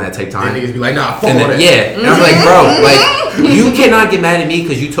not even on that type And time. niggas be like, nah, fuck And all then, that. yeah, and I'm like, bro, like you cannot get mad at me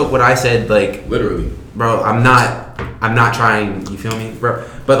because you took what I said. Like, Literally. bro, I'm not trying. You feel me, bro?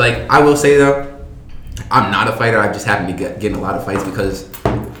 But like, I will say though, I'm not a fighter. I just happen to get in a lot of fights because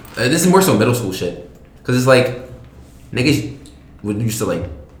this is more so middle school shit. Because it's like niggas would used to like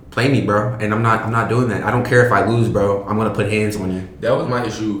play me, bro, and I'm not doing that. I don't care if I lose, bro. I'm gonna put hands on you. That was my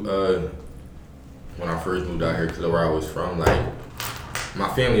issue when I first moved out here, because where I was from, like, my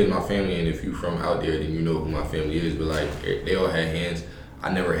family is my family, and if you from out there, then you know who my family is. But like, they all had hands.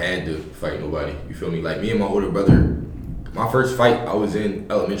 I never had to fight nobody. You feel me? Like me and my older brother, my first fight, I was in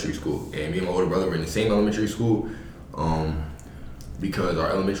elementary school, and me and my older brother were in the same elementary school, because our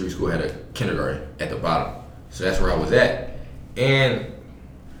elementary school had a kindergarten at the bottom. So that's where I was at. And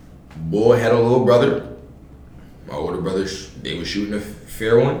boy had a little brother. My older brother, they was shooting a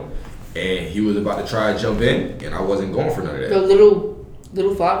fair one, and he was about to try to jump in, and I wasn't going for none of that. The little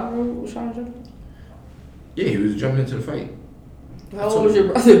 5-year-old was trying to jump? Yeah, he was jumping into the fight. How old was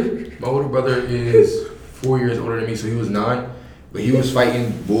your brother? My older brother is 4 years older than me, so he was 9, but he was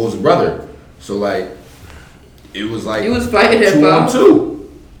fighting Bull's brother. So like, it was like You was fighting at 2-on-2.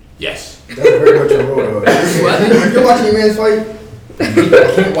 Yes. That's very much a role, though. If you're watching your man's fight, you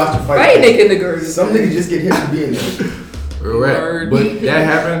can't watch the fight. Fighting in kindergarten. Some niggas just get hit for being there. Real rap. But that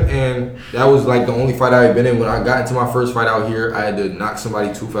happened, and that was like the only fight I had been in. When I got into my first fight out here, I had to knock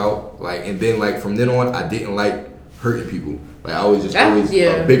somebody's tooth out. Like, and then like from then on, I didn't like hurting people. Like I was just always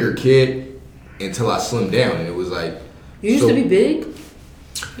a bigger kid until I slimmed down, and it was like. You used to be big?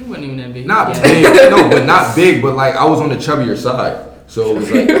 He wasn't even that big. Not big, no, but not big. But like I was on the chubbier side, so it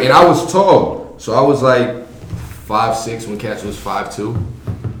was like, and I was tall, so I was like 5'6" when Cats was 5'2".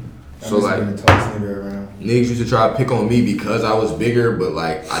 So like, niggas used to try to pick on me because I was bigger, but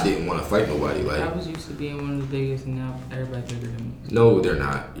like I didn't want to fight nobody. Like I was used to being one of the biggest, and now everybody's bigger than me. no, they're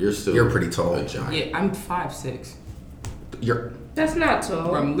not. You're Pretty tall. a giant. Yeah, I'm 5'6". you're. That's not tall.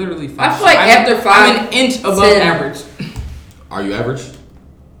 Bro, I'm literally 5. I feel like after 5, I'm an inch above 10. average. Are you average?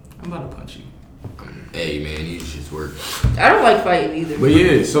 I'm about to punch you. Hey man, these shits work. I don't like fighting either. But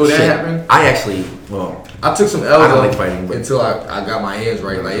yeah, so that Shit. happened. I actually, well, I took some L's I don't like fighting, but until I got my hands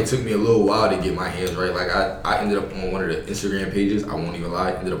right. Like it took me a little while to get my hands right. Like I ended up on one of the Instagram pages. I won't even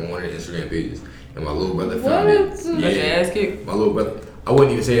lie. Ended up on one of the Instagram pages, and my little brother found it. Got your ass kicked? My little brother. I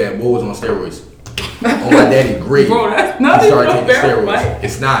wouldn't even say that. Boy was on steroids. On my daddy grave. Bro, that's not He even started a taking fair steroids. fight.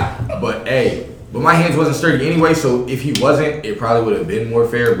 It's not. But hey. But my hands wasn't sturdy anyway, so if he wasn't, it probably would have been more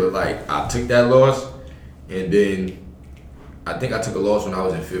fair. But like I took that loss, and then I think I took a loss when I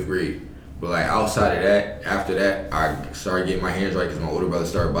was in 5th grade. But like outside of that, after that, I started getting my hands right because my older brother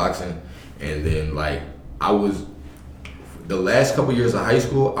started boxing, and then like I was the last couple years of high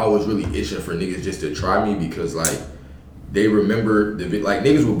school, I was really itching for niggas just to try me because like they remember like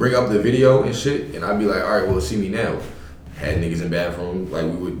niggas would bring up the video and shit, and I'd be like, all right, well see me now. Had niggas in bathroom, like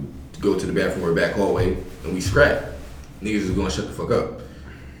we would go to the bathroom or back hallway and we scrap. Niggas is gonna shut the fuck up.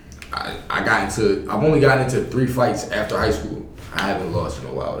 I've only gotten into 3 fights after high school. I haven't lost in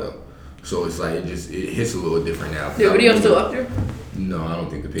a while though. So it's like it hits a little different now. The video still up there? No, I don't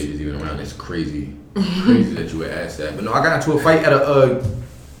think the page is even around. It's crazy. Crazy that you would ask that. But no, I got into a fight at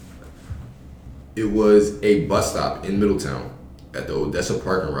it was a bus stop in Middletown at the Odessa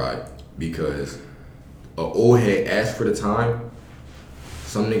Park and Ride because a old head asked for the time.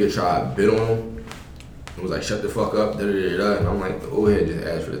 Some nigga tried to bid on him and was like, shut the fuck up, da da da da. And I'm like, the old head just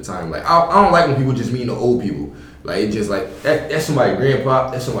asked for the time. Like, I don't like when people just mean the old people. Like, it just like, that's somebody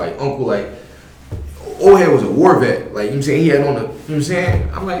grandpa, that's somebody uncle. Like, old head was a war vet. Like, you know what I'm saying? He had on the, you know what I'm saying?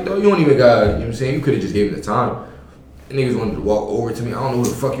 I'm like, no, you don't even got, you know what I'm saying? You could have just gave him the time. And niggas wanted to walk over to me. I don't know who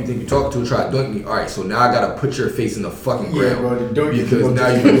the fuck you think you're talking to. Try to dunk me. All right, so now I gotta put your face in the fucking ground. Yeah, bro, the dunk because now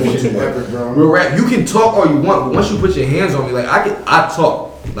you're doing too much. Ever, bro. Real rap. You can talk all you want, but once you put your hands on me, like I talk.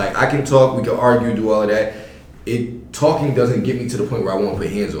 Like I can talk. We can argue, do all of that. Talking doesn't get me to the point where I won't put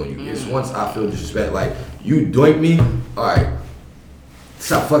hands on you. It's once I feel disrespect. Like you doink me. All right.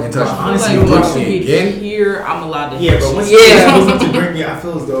 Stop fucking touching me. Honestly, You once doink you me get again. here, I'm allowed to Yeah, hit but you. once Yeah. you drink me, I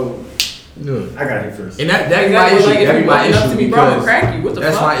feel as though No. I got it first. And that be Exactly, my issue. like, if That you be my walking up issue to me, bro, I'ma because crack you. What the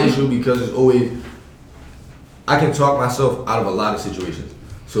that's fuck? my issue because it's always I can talk myself out of a lot of situations.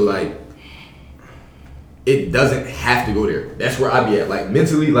 So like it doesn't have to go there. That's where I be at. Like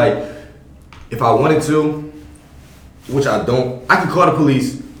mentally, like if I wanted to, which I don't, I can call the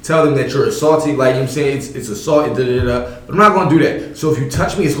police, tell them that you're assaulting, like you know what I'm saying, it's assault, da da da. But I'm not gonna do that. So if you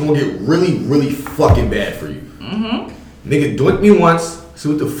touch me, it's gonna get really, really fucking bad for you. Nigga doink me once, see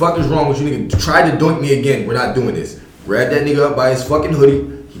what the fuck is wrong with you, nigga. Try to doink me again. We're not doing this. Grab that nigga up by his fucking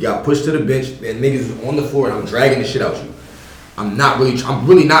hoodie. He got pushed to the bench, and niggas is on the floor, and I'm dragging the shit out you. I'm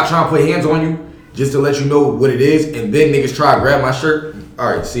really not trying to put hands on you, just to let you know what it is, and then niggas try to grab my shirt.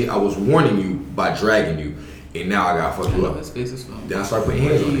 All right, see, I was warning you by dragging you, and now I gotta fuck you up. His face is fun. Then I start putting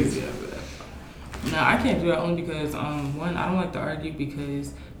hands on you. No, I can't do that only because one, I don't like to argue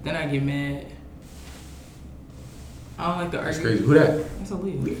because then I get mad. I don't like to That's argue. crazy. Who that? It's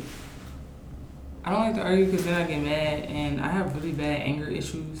Aaliyah. I don't like to argue because then I get mad and I have really bad anger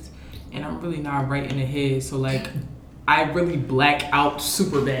issues and I'm really not right in the head. So like, I really black out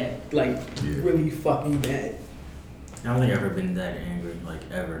super bad, like really fucking bad. I don't think I've ever been that angry, like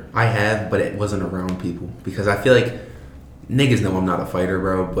ever. I have, but it wasn't around people because I feel like niggas know I'm not a fighter,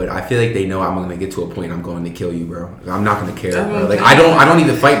 bro. But I feel like they know I'm gonna get to a point I'm going to kill you, bro. I'm not gonna care, bro. Like I don't need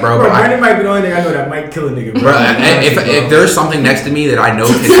to fight, bro. Bro, But Brandon might be the only thing I know that might kill a nigga, bro, if there's something next to me that I know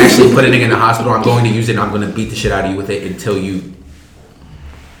can actually put a nigga in the hospital, I'm going to use it. and I'm gonna beat the shit out of you with it until you.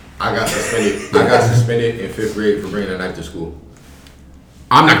 I got suspended in 5th grade for bringing a knife to school.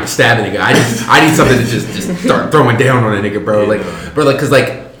 I'm not gonna stab a nigga. I need something to just start throwing down on a nigga, bro. Like, cause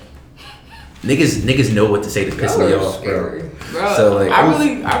like niggas know what to say to piss me off, bro. Bro, So like, I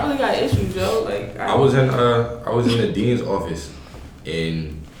really got issues, yo. Like I was in the dean's office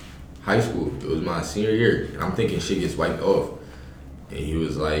in high school. It was my senior year, and I'm thinking shit gets wiped off. And he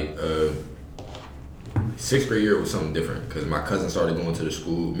was like, 6th grade year was something different because my cousin started going to the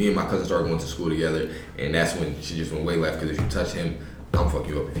school. Me and my cousin started going to school together, and that's when she just went way left. Because if you touch him, I'm fuck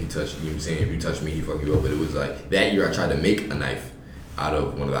you up. If he touch, you know what I'm saying? If you touch me, he fuck you up. But it was like that year I tried to make a knife out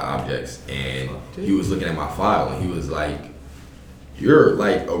of one of the objects, and he was looking at my file, and he was like, you're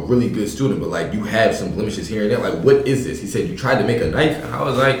like a really good student, but like you have some blemishes here and there. Like, what is this? He said, you tried to make a knife? And I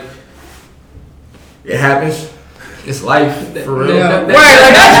was like, it happens. It's life, for real. That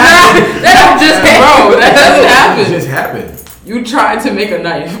It just happened. You tried to make a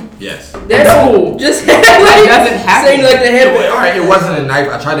knife. Yes. That's cool. Just That doesn't happen. saying like the head. All right, it wasn't a knife.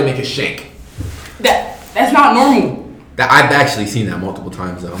 I tried to make a shank. That's not normal. I've actually seen that multiple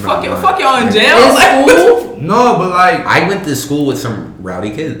times though. Fuck y'all in jail. In school? No, but like I went to school with some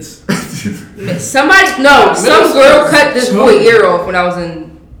rowdy kids. Some girl cut this boy ear off when I was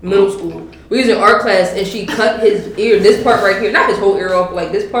in middle school. We was in art class and she cut his ear, this part right here, not his whole ear off,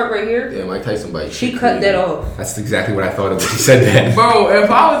 like this part right here. Yeah, Mike Tyson bite. She cut that off. That's exactly what I thought of when she said that. Bro, if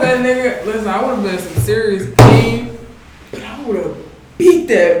I was that nigga, listen, I would have been some serious pain. But I would have beat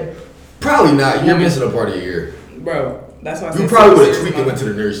that. Probably not. You're missing a part of your ear. Bro, that's why I said You probably would have serious tweaked and went to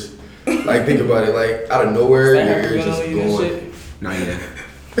the nurse. Like, think about it. Like, out of nowhere, your ear is just going. Not yet.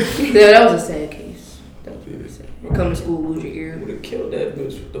 Yeah, that was a sad case. That was really sad. You come to school, lose your ear. Would have killed that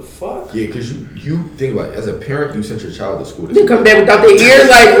bitch. What the fuck? Yeah, because you think about it. As a parent, you sent your child to school. They come back without their ear,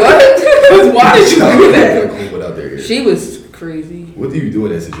 like what? Why did you do that? Without their ear. She was crazy. What do you do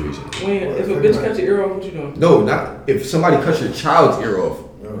in that situation? Wait, if a bitch cuts your ear off, what you doing? No, not if somebody cuts your child's ear off.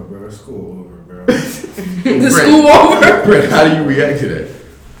 Oh, bro, school over, bro. The school over. Brett, how do you react to that?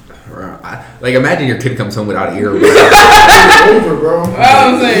 Like imagine your kid comes home without an ear. It's over, bro.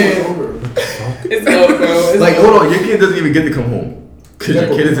 I'm saying. It's over. It's over, bro. It's Like, over. hold on, your kid doesn't even get to come home because your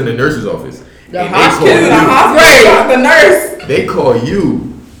kid is in the nurse's office. The And hospital. Kids in the hospital, not the nurse. They call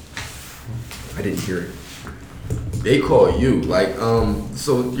you. I didn't hear it. They call you. Like,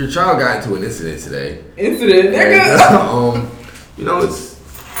 so your child got into an incident today. Incident, And, nigga. you know, it's.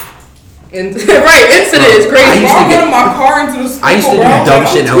 Incident is crazy. I used to I'm get- getting my car into the school. I used to do bro. dumb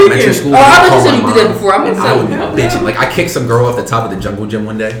shit in I'm elementary tweaking. school. Oh, I and thought you call said my you did mom. that before. I'm And I would saying. bitch. Like I kicked some girl off the top of the jungle gym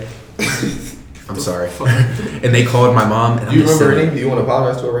one day. I'm sorry. And they called my mom. And Do you I'm just remember her sitting- name? Do you want to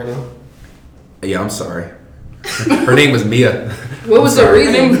apologize to her right now? Yeah, I'm sorry. Her name was Mia. What was the Her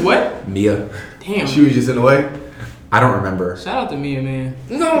name was reason? what? Mia. Damn. She was just in the way. I don't remember. Shout out to Mia, man.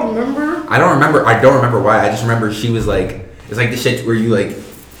 You don't remember? I don't remember why. I just remember she was like, it's like the shit where you like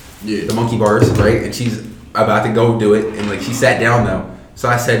Yeah. the monkey bars, right? And she's about to go do it, and like she sat down though. So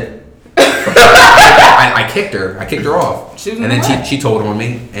I said, I kicked her. I kicked her off, She was in and then the way. she told on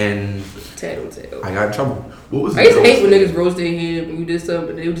me, and Tattoo. I got in trouble. What was I used to hate the when niggas roast their head when you did something,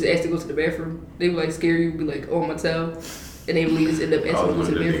 but they would just ask to go to the bathroom. They would like scare you, be like, "Oh, my towel," and they would just end up asking to go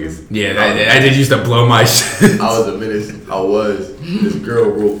to the bathroom. Yeah, that did used to blow my shit. I was a menace. This girl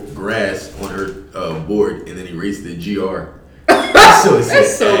wrote grass on her board and then erased the GR. So it said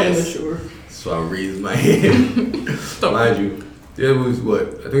That's so ass. immature. So I raised my hand. Mind you, it was what?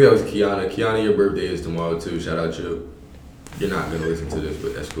 I think that was Kiana. Kiana, your birthday is tomorrow too. Shout out you. You're not going to listen to this,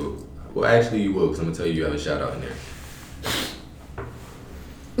 but that's cool. Well, actually you will, because I'm going to tell you have a shout out in there.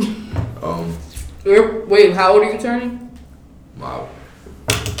 Wait, how old are you turning? Wow.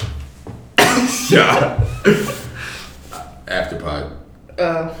 Yeah. After pod.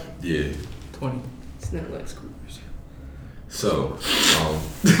 Yeah. 20. It's not like school. So,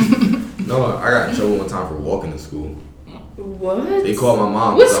 no, I got in trouble one time for walking to school. What? They called my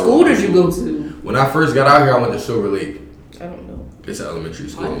mom. What 'cause I school walked did to you go to? When I first got out here, I went to Silver Lake. I don't know. It's an elementary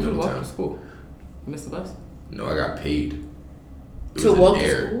school Why in did you walk Middletown. to school? You missed the bus? No, I got paid. It To was walk an to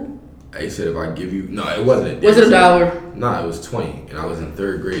dare. school? They said if I give you, no, it wasn't. Was it $1? Nah, it was 20, and I was in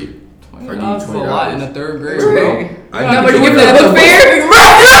 3rd grade. $20 I give is you a lot in the $20. 3rd grade, Right. bro. I You give know, you you Give get that the look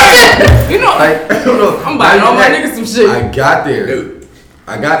fair? You know, Like, I don't know. I'm buying all my niggas some shit. I got there, and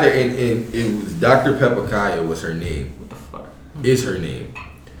it was Dr. Pepakaya was her name. What the fuck? Is her name.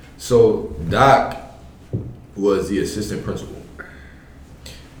 So Doc was the assistant principal.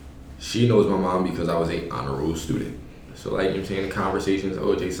 She knows my mom because I was a honor roll student. So like, you know what I'm saying, the conversations,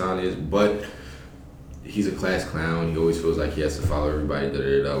 oh, Jason is, but he's a class clown. He always feels like he has to follow everybody,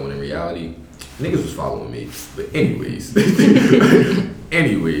 when in reality, niggas was following me. But anyways,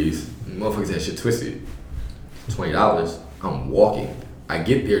 motherfuckers had shit twisted. $20, I'm walking. I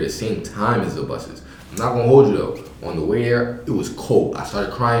get there the same time as the buses. I'm not gonna hold you though. On the way there, it was cold. I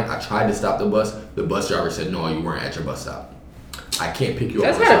started crying. I tried to stop the bus. The bus driver said, no, you weren't at your bus stop. I can't pick you up.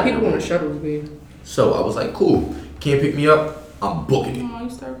 That's on how the Sunday people on the morning." shuttles be. So I was like, cool. Can't pick me up. I'm booking it. Oh, you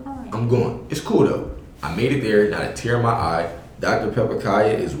started crying. I'm going. It's cool though. I made it there, not a tear in my eye. Dr.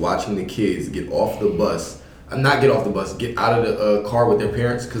 Pepakaya is watching the kids get off the bus. Not get off the bus, get out of the car with their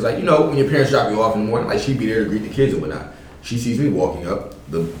parents. Because, like, you know, when your parents drop you off in the morning, like, she'd be there to greet the kids and whatnot. She sees me walking up.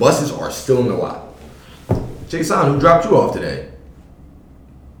 The buses are still in the lot. Jason, who dropped you off today?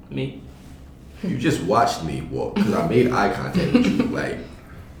 Me. You just watched me walk because I made eye contact with you, like,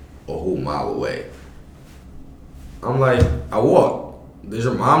 a whole mile away. I'm like, I walked. Does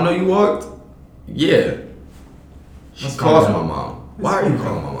your mom know you walked? Yeah. She calls my mom. Why are you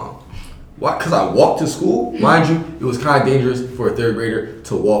calling my mom? Why? Because I walked to school. Mind you, it was kind of dangerous for a 3rd grader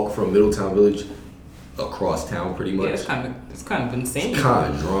to walk from Middletown Village across town pretty Yeah, much. it's kind of insane.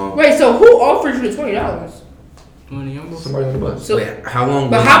 Kind of drunk. Wait, so who offered you the $20? One of the young boys. Somebody on the bus. So, Wait, how long?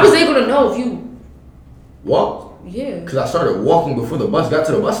 but how was they gonna know if you? Walk. Yeah. Because I started walking before the bus got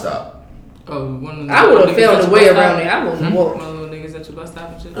to the bus stop. Oh, one of the I would have niggas found at a your way bus around stop? there. I wouldn't One walk. of the little niggas at your bus stop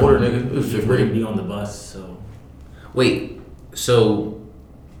and shit. Older nigga. It was fifth We're gonna grade. be on the bus, so Wait, so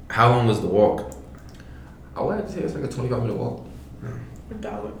how long was the walk? I would have to say it's like a 25-minute walk.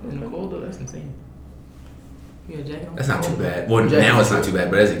 $1. In the cold though, that's insane. You got a jacket on? That's not too bad. Well, Jack- now it's not too bad,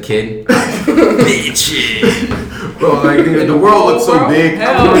 but as a kid, bitches. Bro, like nigga, the world looks so big.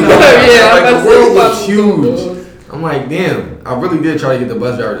 Hell no. Yeah, like I'm the world about looks to say huge. I'm like, damn. I really did try to get the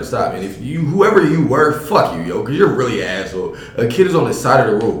bus driver to stop, man. If you, whoever you were, fuck you, yo, because you're really an asshole. A kid is on the side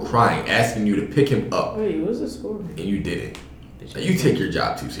of the road crying, asking you to pick him up, Wait, what's the score? and you didn't. Like, you take your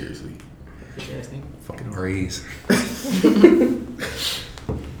job too seriously. Bitch ass nigga. Fucking RAs.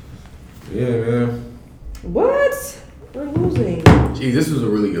 Yeah, man. What? We're losing. Gee, this was a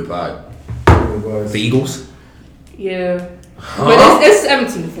really good pod. The Eagles. Yeah. Huh? But it's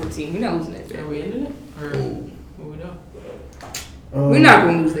 17-14. We're not losing that. Are we ending it? Or Oh. what we doing? We're not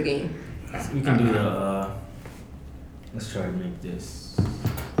going to lose the game. we can do the. Let's try to make this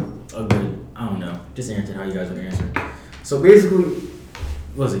a good. I don't know. Just answer how you guys would answer. So basically,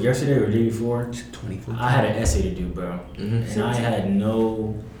 what was it yesterday or the day before? 24. I had an essay to do, bro, Mhm. and I had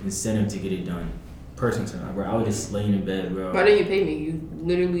no incentive to get it done. Personally, bro, I was just laying in bed, bro. Why didn't you pay me? You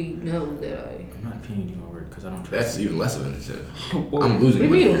literally know that I. I'm not paying you my work because I don't trust That's you. even less of an incentive. Whoa. I'm What losing do you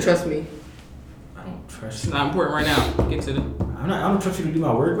mean you money. don't trust me? I don't trust It's you. not important right now. Get to the. I don't trust you to do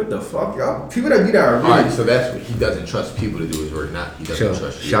my work. What the fuck, y'all? People that do that are All really. right, so that's what he doesn't trust people to do his work, not he doesn't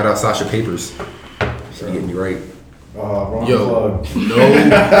trust you. Shout out Sasha Papers. She getting me right. Wrong Yo, plug.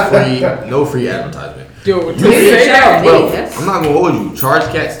 no free advertisement. Yo, You didn't shout out Bro, me. That's- I'm not gonna hold you. Charge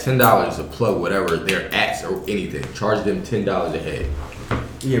cats $10 to plug whatever their ads or anything. Charge them $10 a head.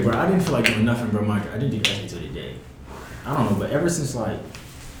 Yeah, bro, I didn't feel like doing nothing, bro. Mike, I didn't do anything till today. I don't know, but ever since like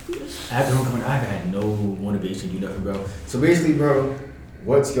after homecoming, I've had no motivation to do nothing, bro. So basically, bro,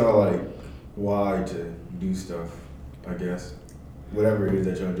 what's y'all like? Why to do stuff? I guess whatever it is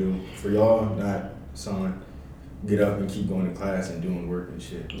that y'all do for y'all, not son. Get up and keep going to class and doing work and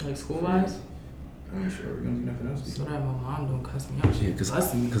shit. like school wise. I mean, sure, we don't do nothing else. So that my mom don't cuss me out. Yeah, She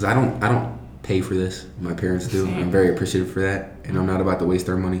cuss me. because I don't pay for this. My parents do. I'm very appreciative for that, and I'm not about to waste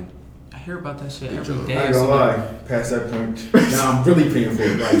their money. I hear about that shit Good every job. day. I ain't gonna lie. Past that point, now I'm really paying for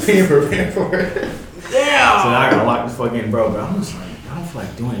it. Like paying for it. So I gotta lock the fuck in, bro. But I'm just like, I don't feel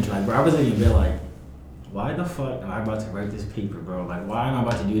like doing it. Like, bro, I was in bed like, why the fuck am I about to write this paper, bro? Like, why am I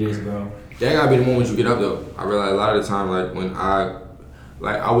about to do this, bro? That ain't gotta be the moment you get up though. I realize a lot of the time, like when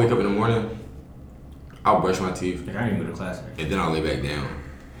I wake up in the morning, I'll brush my teeth Like, I didn't even go to class. Right? and then I'll lay back down.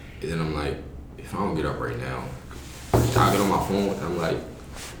 And then I'm like, if I don't get up right now, I'll get on my phone and I'm like,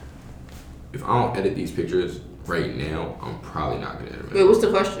 if I don't edit these pictures right now, I'm probably not gonna edit Wait, them. what's the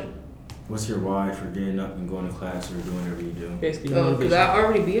question? What's your why for getting up and going to class or doing whatever you do? Basically, Oh, because motivation. I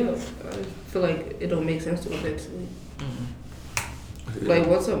already be up. I feel like it don't make sense to go back to sleep. Like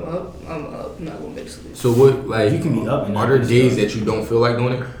once I'm up, I'm up. I'm not going back to sleep. So what, like, You can be up and are not there do days stuff. that you don't feel like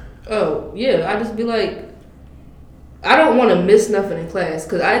doing it? Oh yeah, I just be like, I don't want to miss nothing in class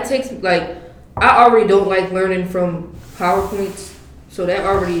because I takes like I already don't like learning from PowerPoints, so that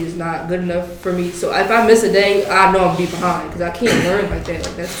already is not good enough for me. So if I miss a day, I know I'm be behind because I can't learn like that.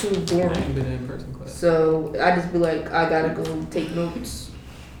 Like that's too I boring. ain't been in person class. So I just be like, I gotta go take notes.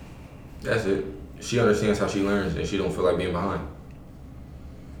 That's it. She understands how she learns and she don't feel like being behind.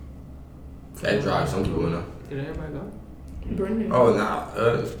 That drives some people enough. Did everybody go? Brendan. Oh, nah.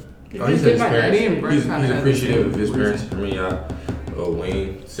 Did Oh, you he said take his my parents. Me and Brent He's kinda had appreciative the of his same parents. I mean,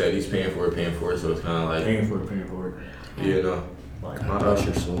 Wayne said he's paying for it, so it's kind of like, Paying for it. you know. Like, Bless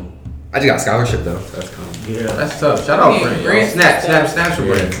your soul. I just got a scholarship though. So that's kind of. yeah. That's tough. Shout out Yeah, Brent. yo. Brent. Snaps for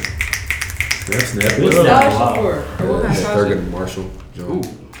Brent. Snap. What's What that? scholarship for? Or what kind of Third scholarship? in Marshall. Ooh.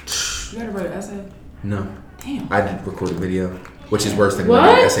 You gotta write an essay? No, Damn. I did record a video, which is worse than What?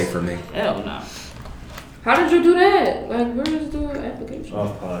 writing an essay for me. Hell no. How did you do that? Like, where is the application?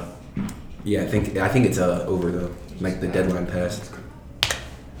 Off pod. Yeah, I think it's over though. Like the deadline passed.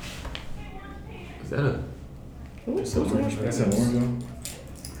 Is that a? Ooh, That's what's an the orange one.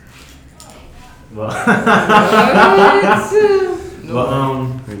 Well,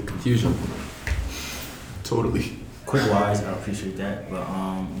 What? but Confusion. Totally. quick wise, I appreciate that. But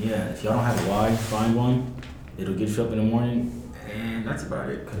yeah, if y'all don't have a why, find one. It'll get you up in the morning, and that's about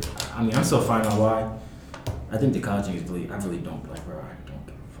it. Cause I mean, I'm still finding out why. I think the college is really, I really don't like, bro. I don't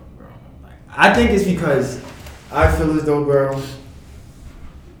give a fuck, bro. Like, I think it's because I feel as though, bro,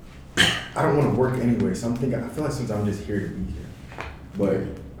 I don't want to work anyway. So I feel like sometimes I'm just here to be here.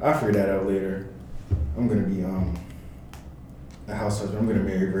 But I'll figure that out later. I'm gonna be a house husband. I'm gonna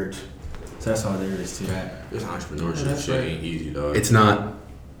marry rich. So that's all there is to that. This entrepreneurship shit ain't easy, dog. It's not.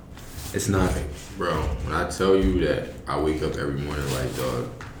 It's not. Bro, when I tell you that I wake up every morning like, dog,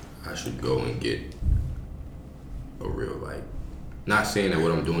 I should go and get a real, like, not saying that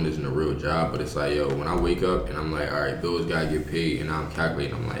what I'm doing isn't a real job, but it's like, yo, when I wake up and I'm like, all right, bills gotta get paid, and I'm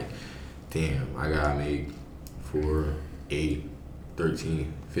calculating, I'm like, damn, I gotta make 4, 8,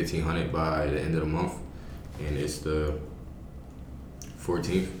 13, 1,500 by the end of the month, and it's the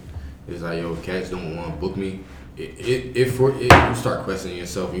 14th. It's like, yo, cats don't want to book me. You start questioning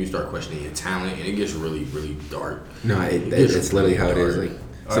yourself and you start questioning your talent, and it gets really, really dark. No, it's literally how it is. Like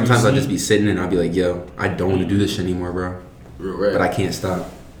sometimes I'll just be sitting and I'll be like, yo, I don't want to do this shit anymore, bro. Real rap. But I can't stop.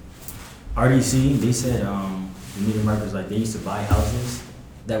 RDC, they said the media marketers, like, they used to buy houses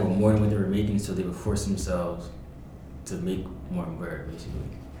that were more than what they were making, so they would force themselves to make more bread, basically.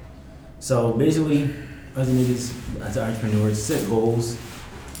 So basically, as niggas, as entrepreneurs, set goals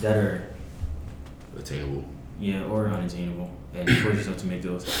that are attainable. Yeah, or unattainable, and force yourself to make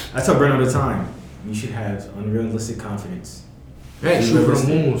those. I tell Brent all the time, you should have unrealistic confidence. Hey, shoot for the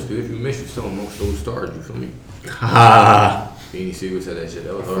moons, because if you miss, you're still amongst those stars, you feel me? Ha! Beanie Siegel said that shit,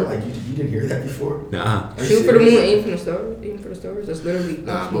 that was I feel hard. like you didn't hear that before. Nah. Shoot for the moon, aim for the stars. Aim for the stars. That's literally.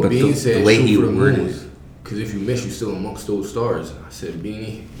 Nah, But but Beanie the said way shoot he for the worded moons, because if you miss, you're still amongst those stars. I said,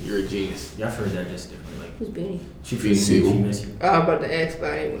 Beanie, you're a genius. Yeah, I've heard that just differently. Like, Who's Beanie? shoot for Beanie the Siegel. moon, you miss you. I'm about to ask,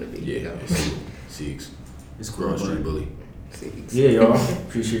 but I ain't want to be. Yeah, No. Siegs. It's cool. Broad Street But Bully. yeah, y'all.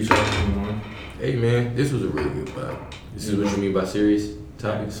 Appreciate y'all coming on. Hey man, this was a really good vibe. This is what you mean by serious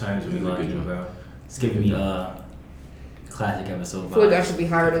Topics, times we This was a locked good in, one. bro. It's giving me classic episode I feel like I vibes. should be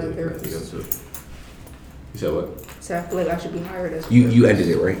hired as a You therapist. said what? So I feel like I should be hired as a You ended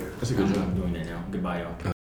it, right? That's a good job. I'm doing that now. Goodbye, y'all.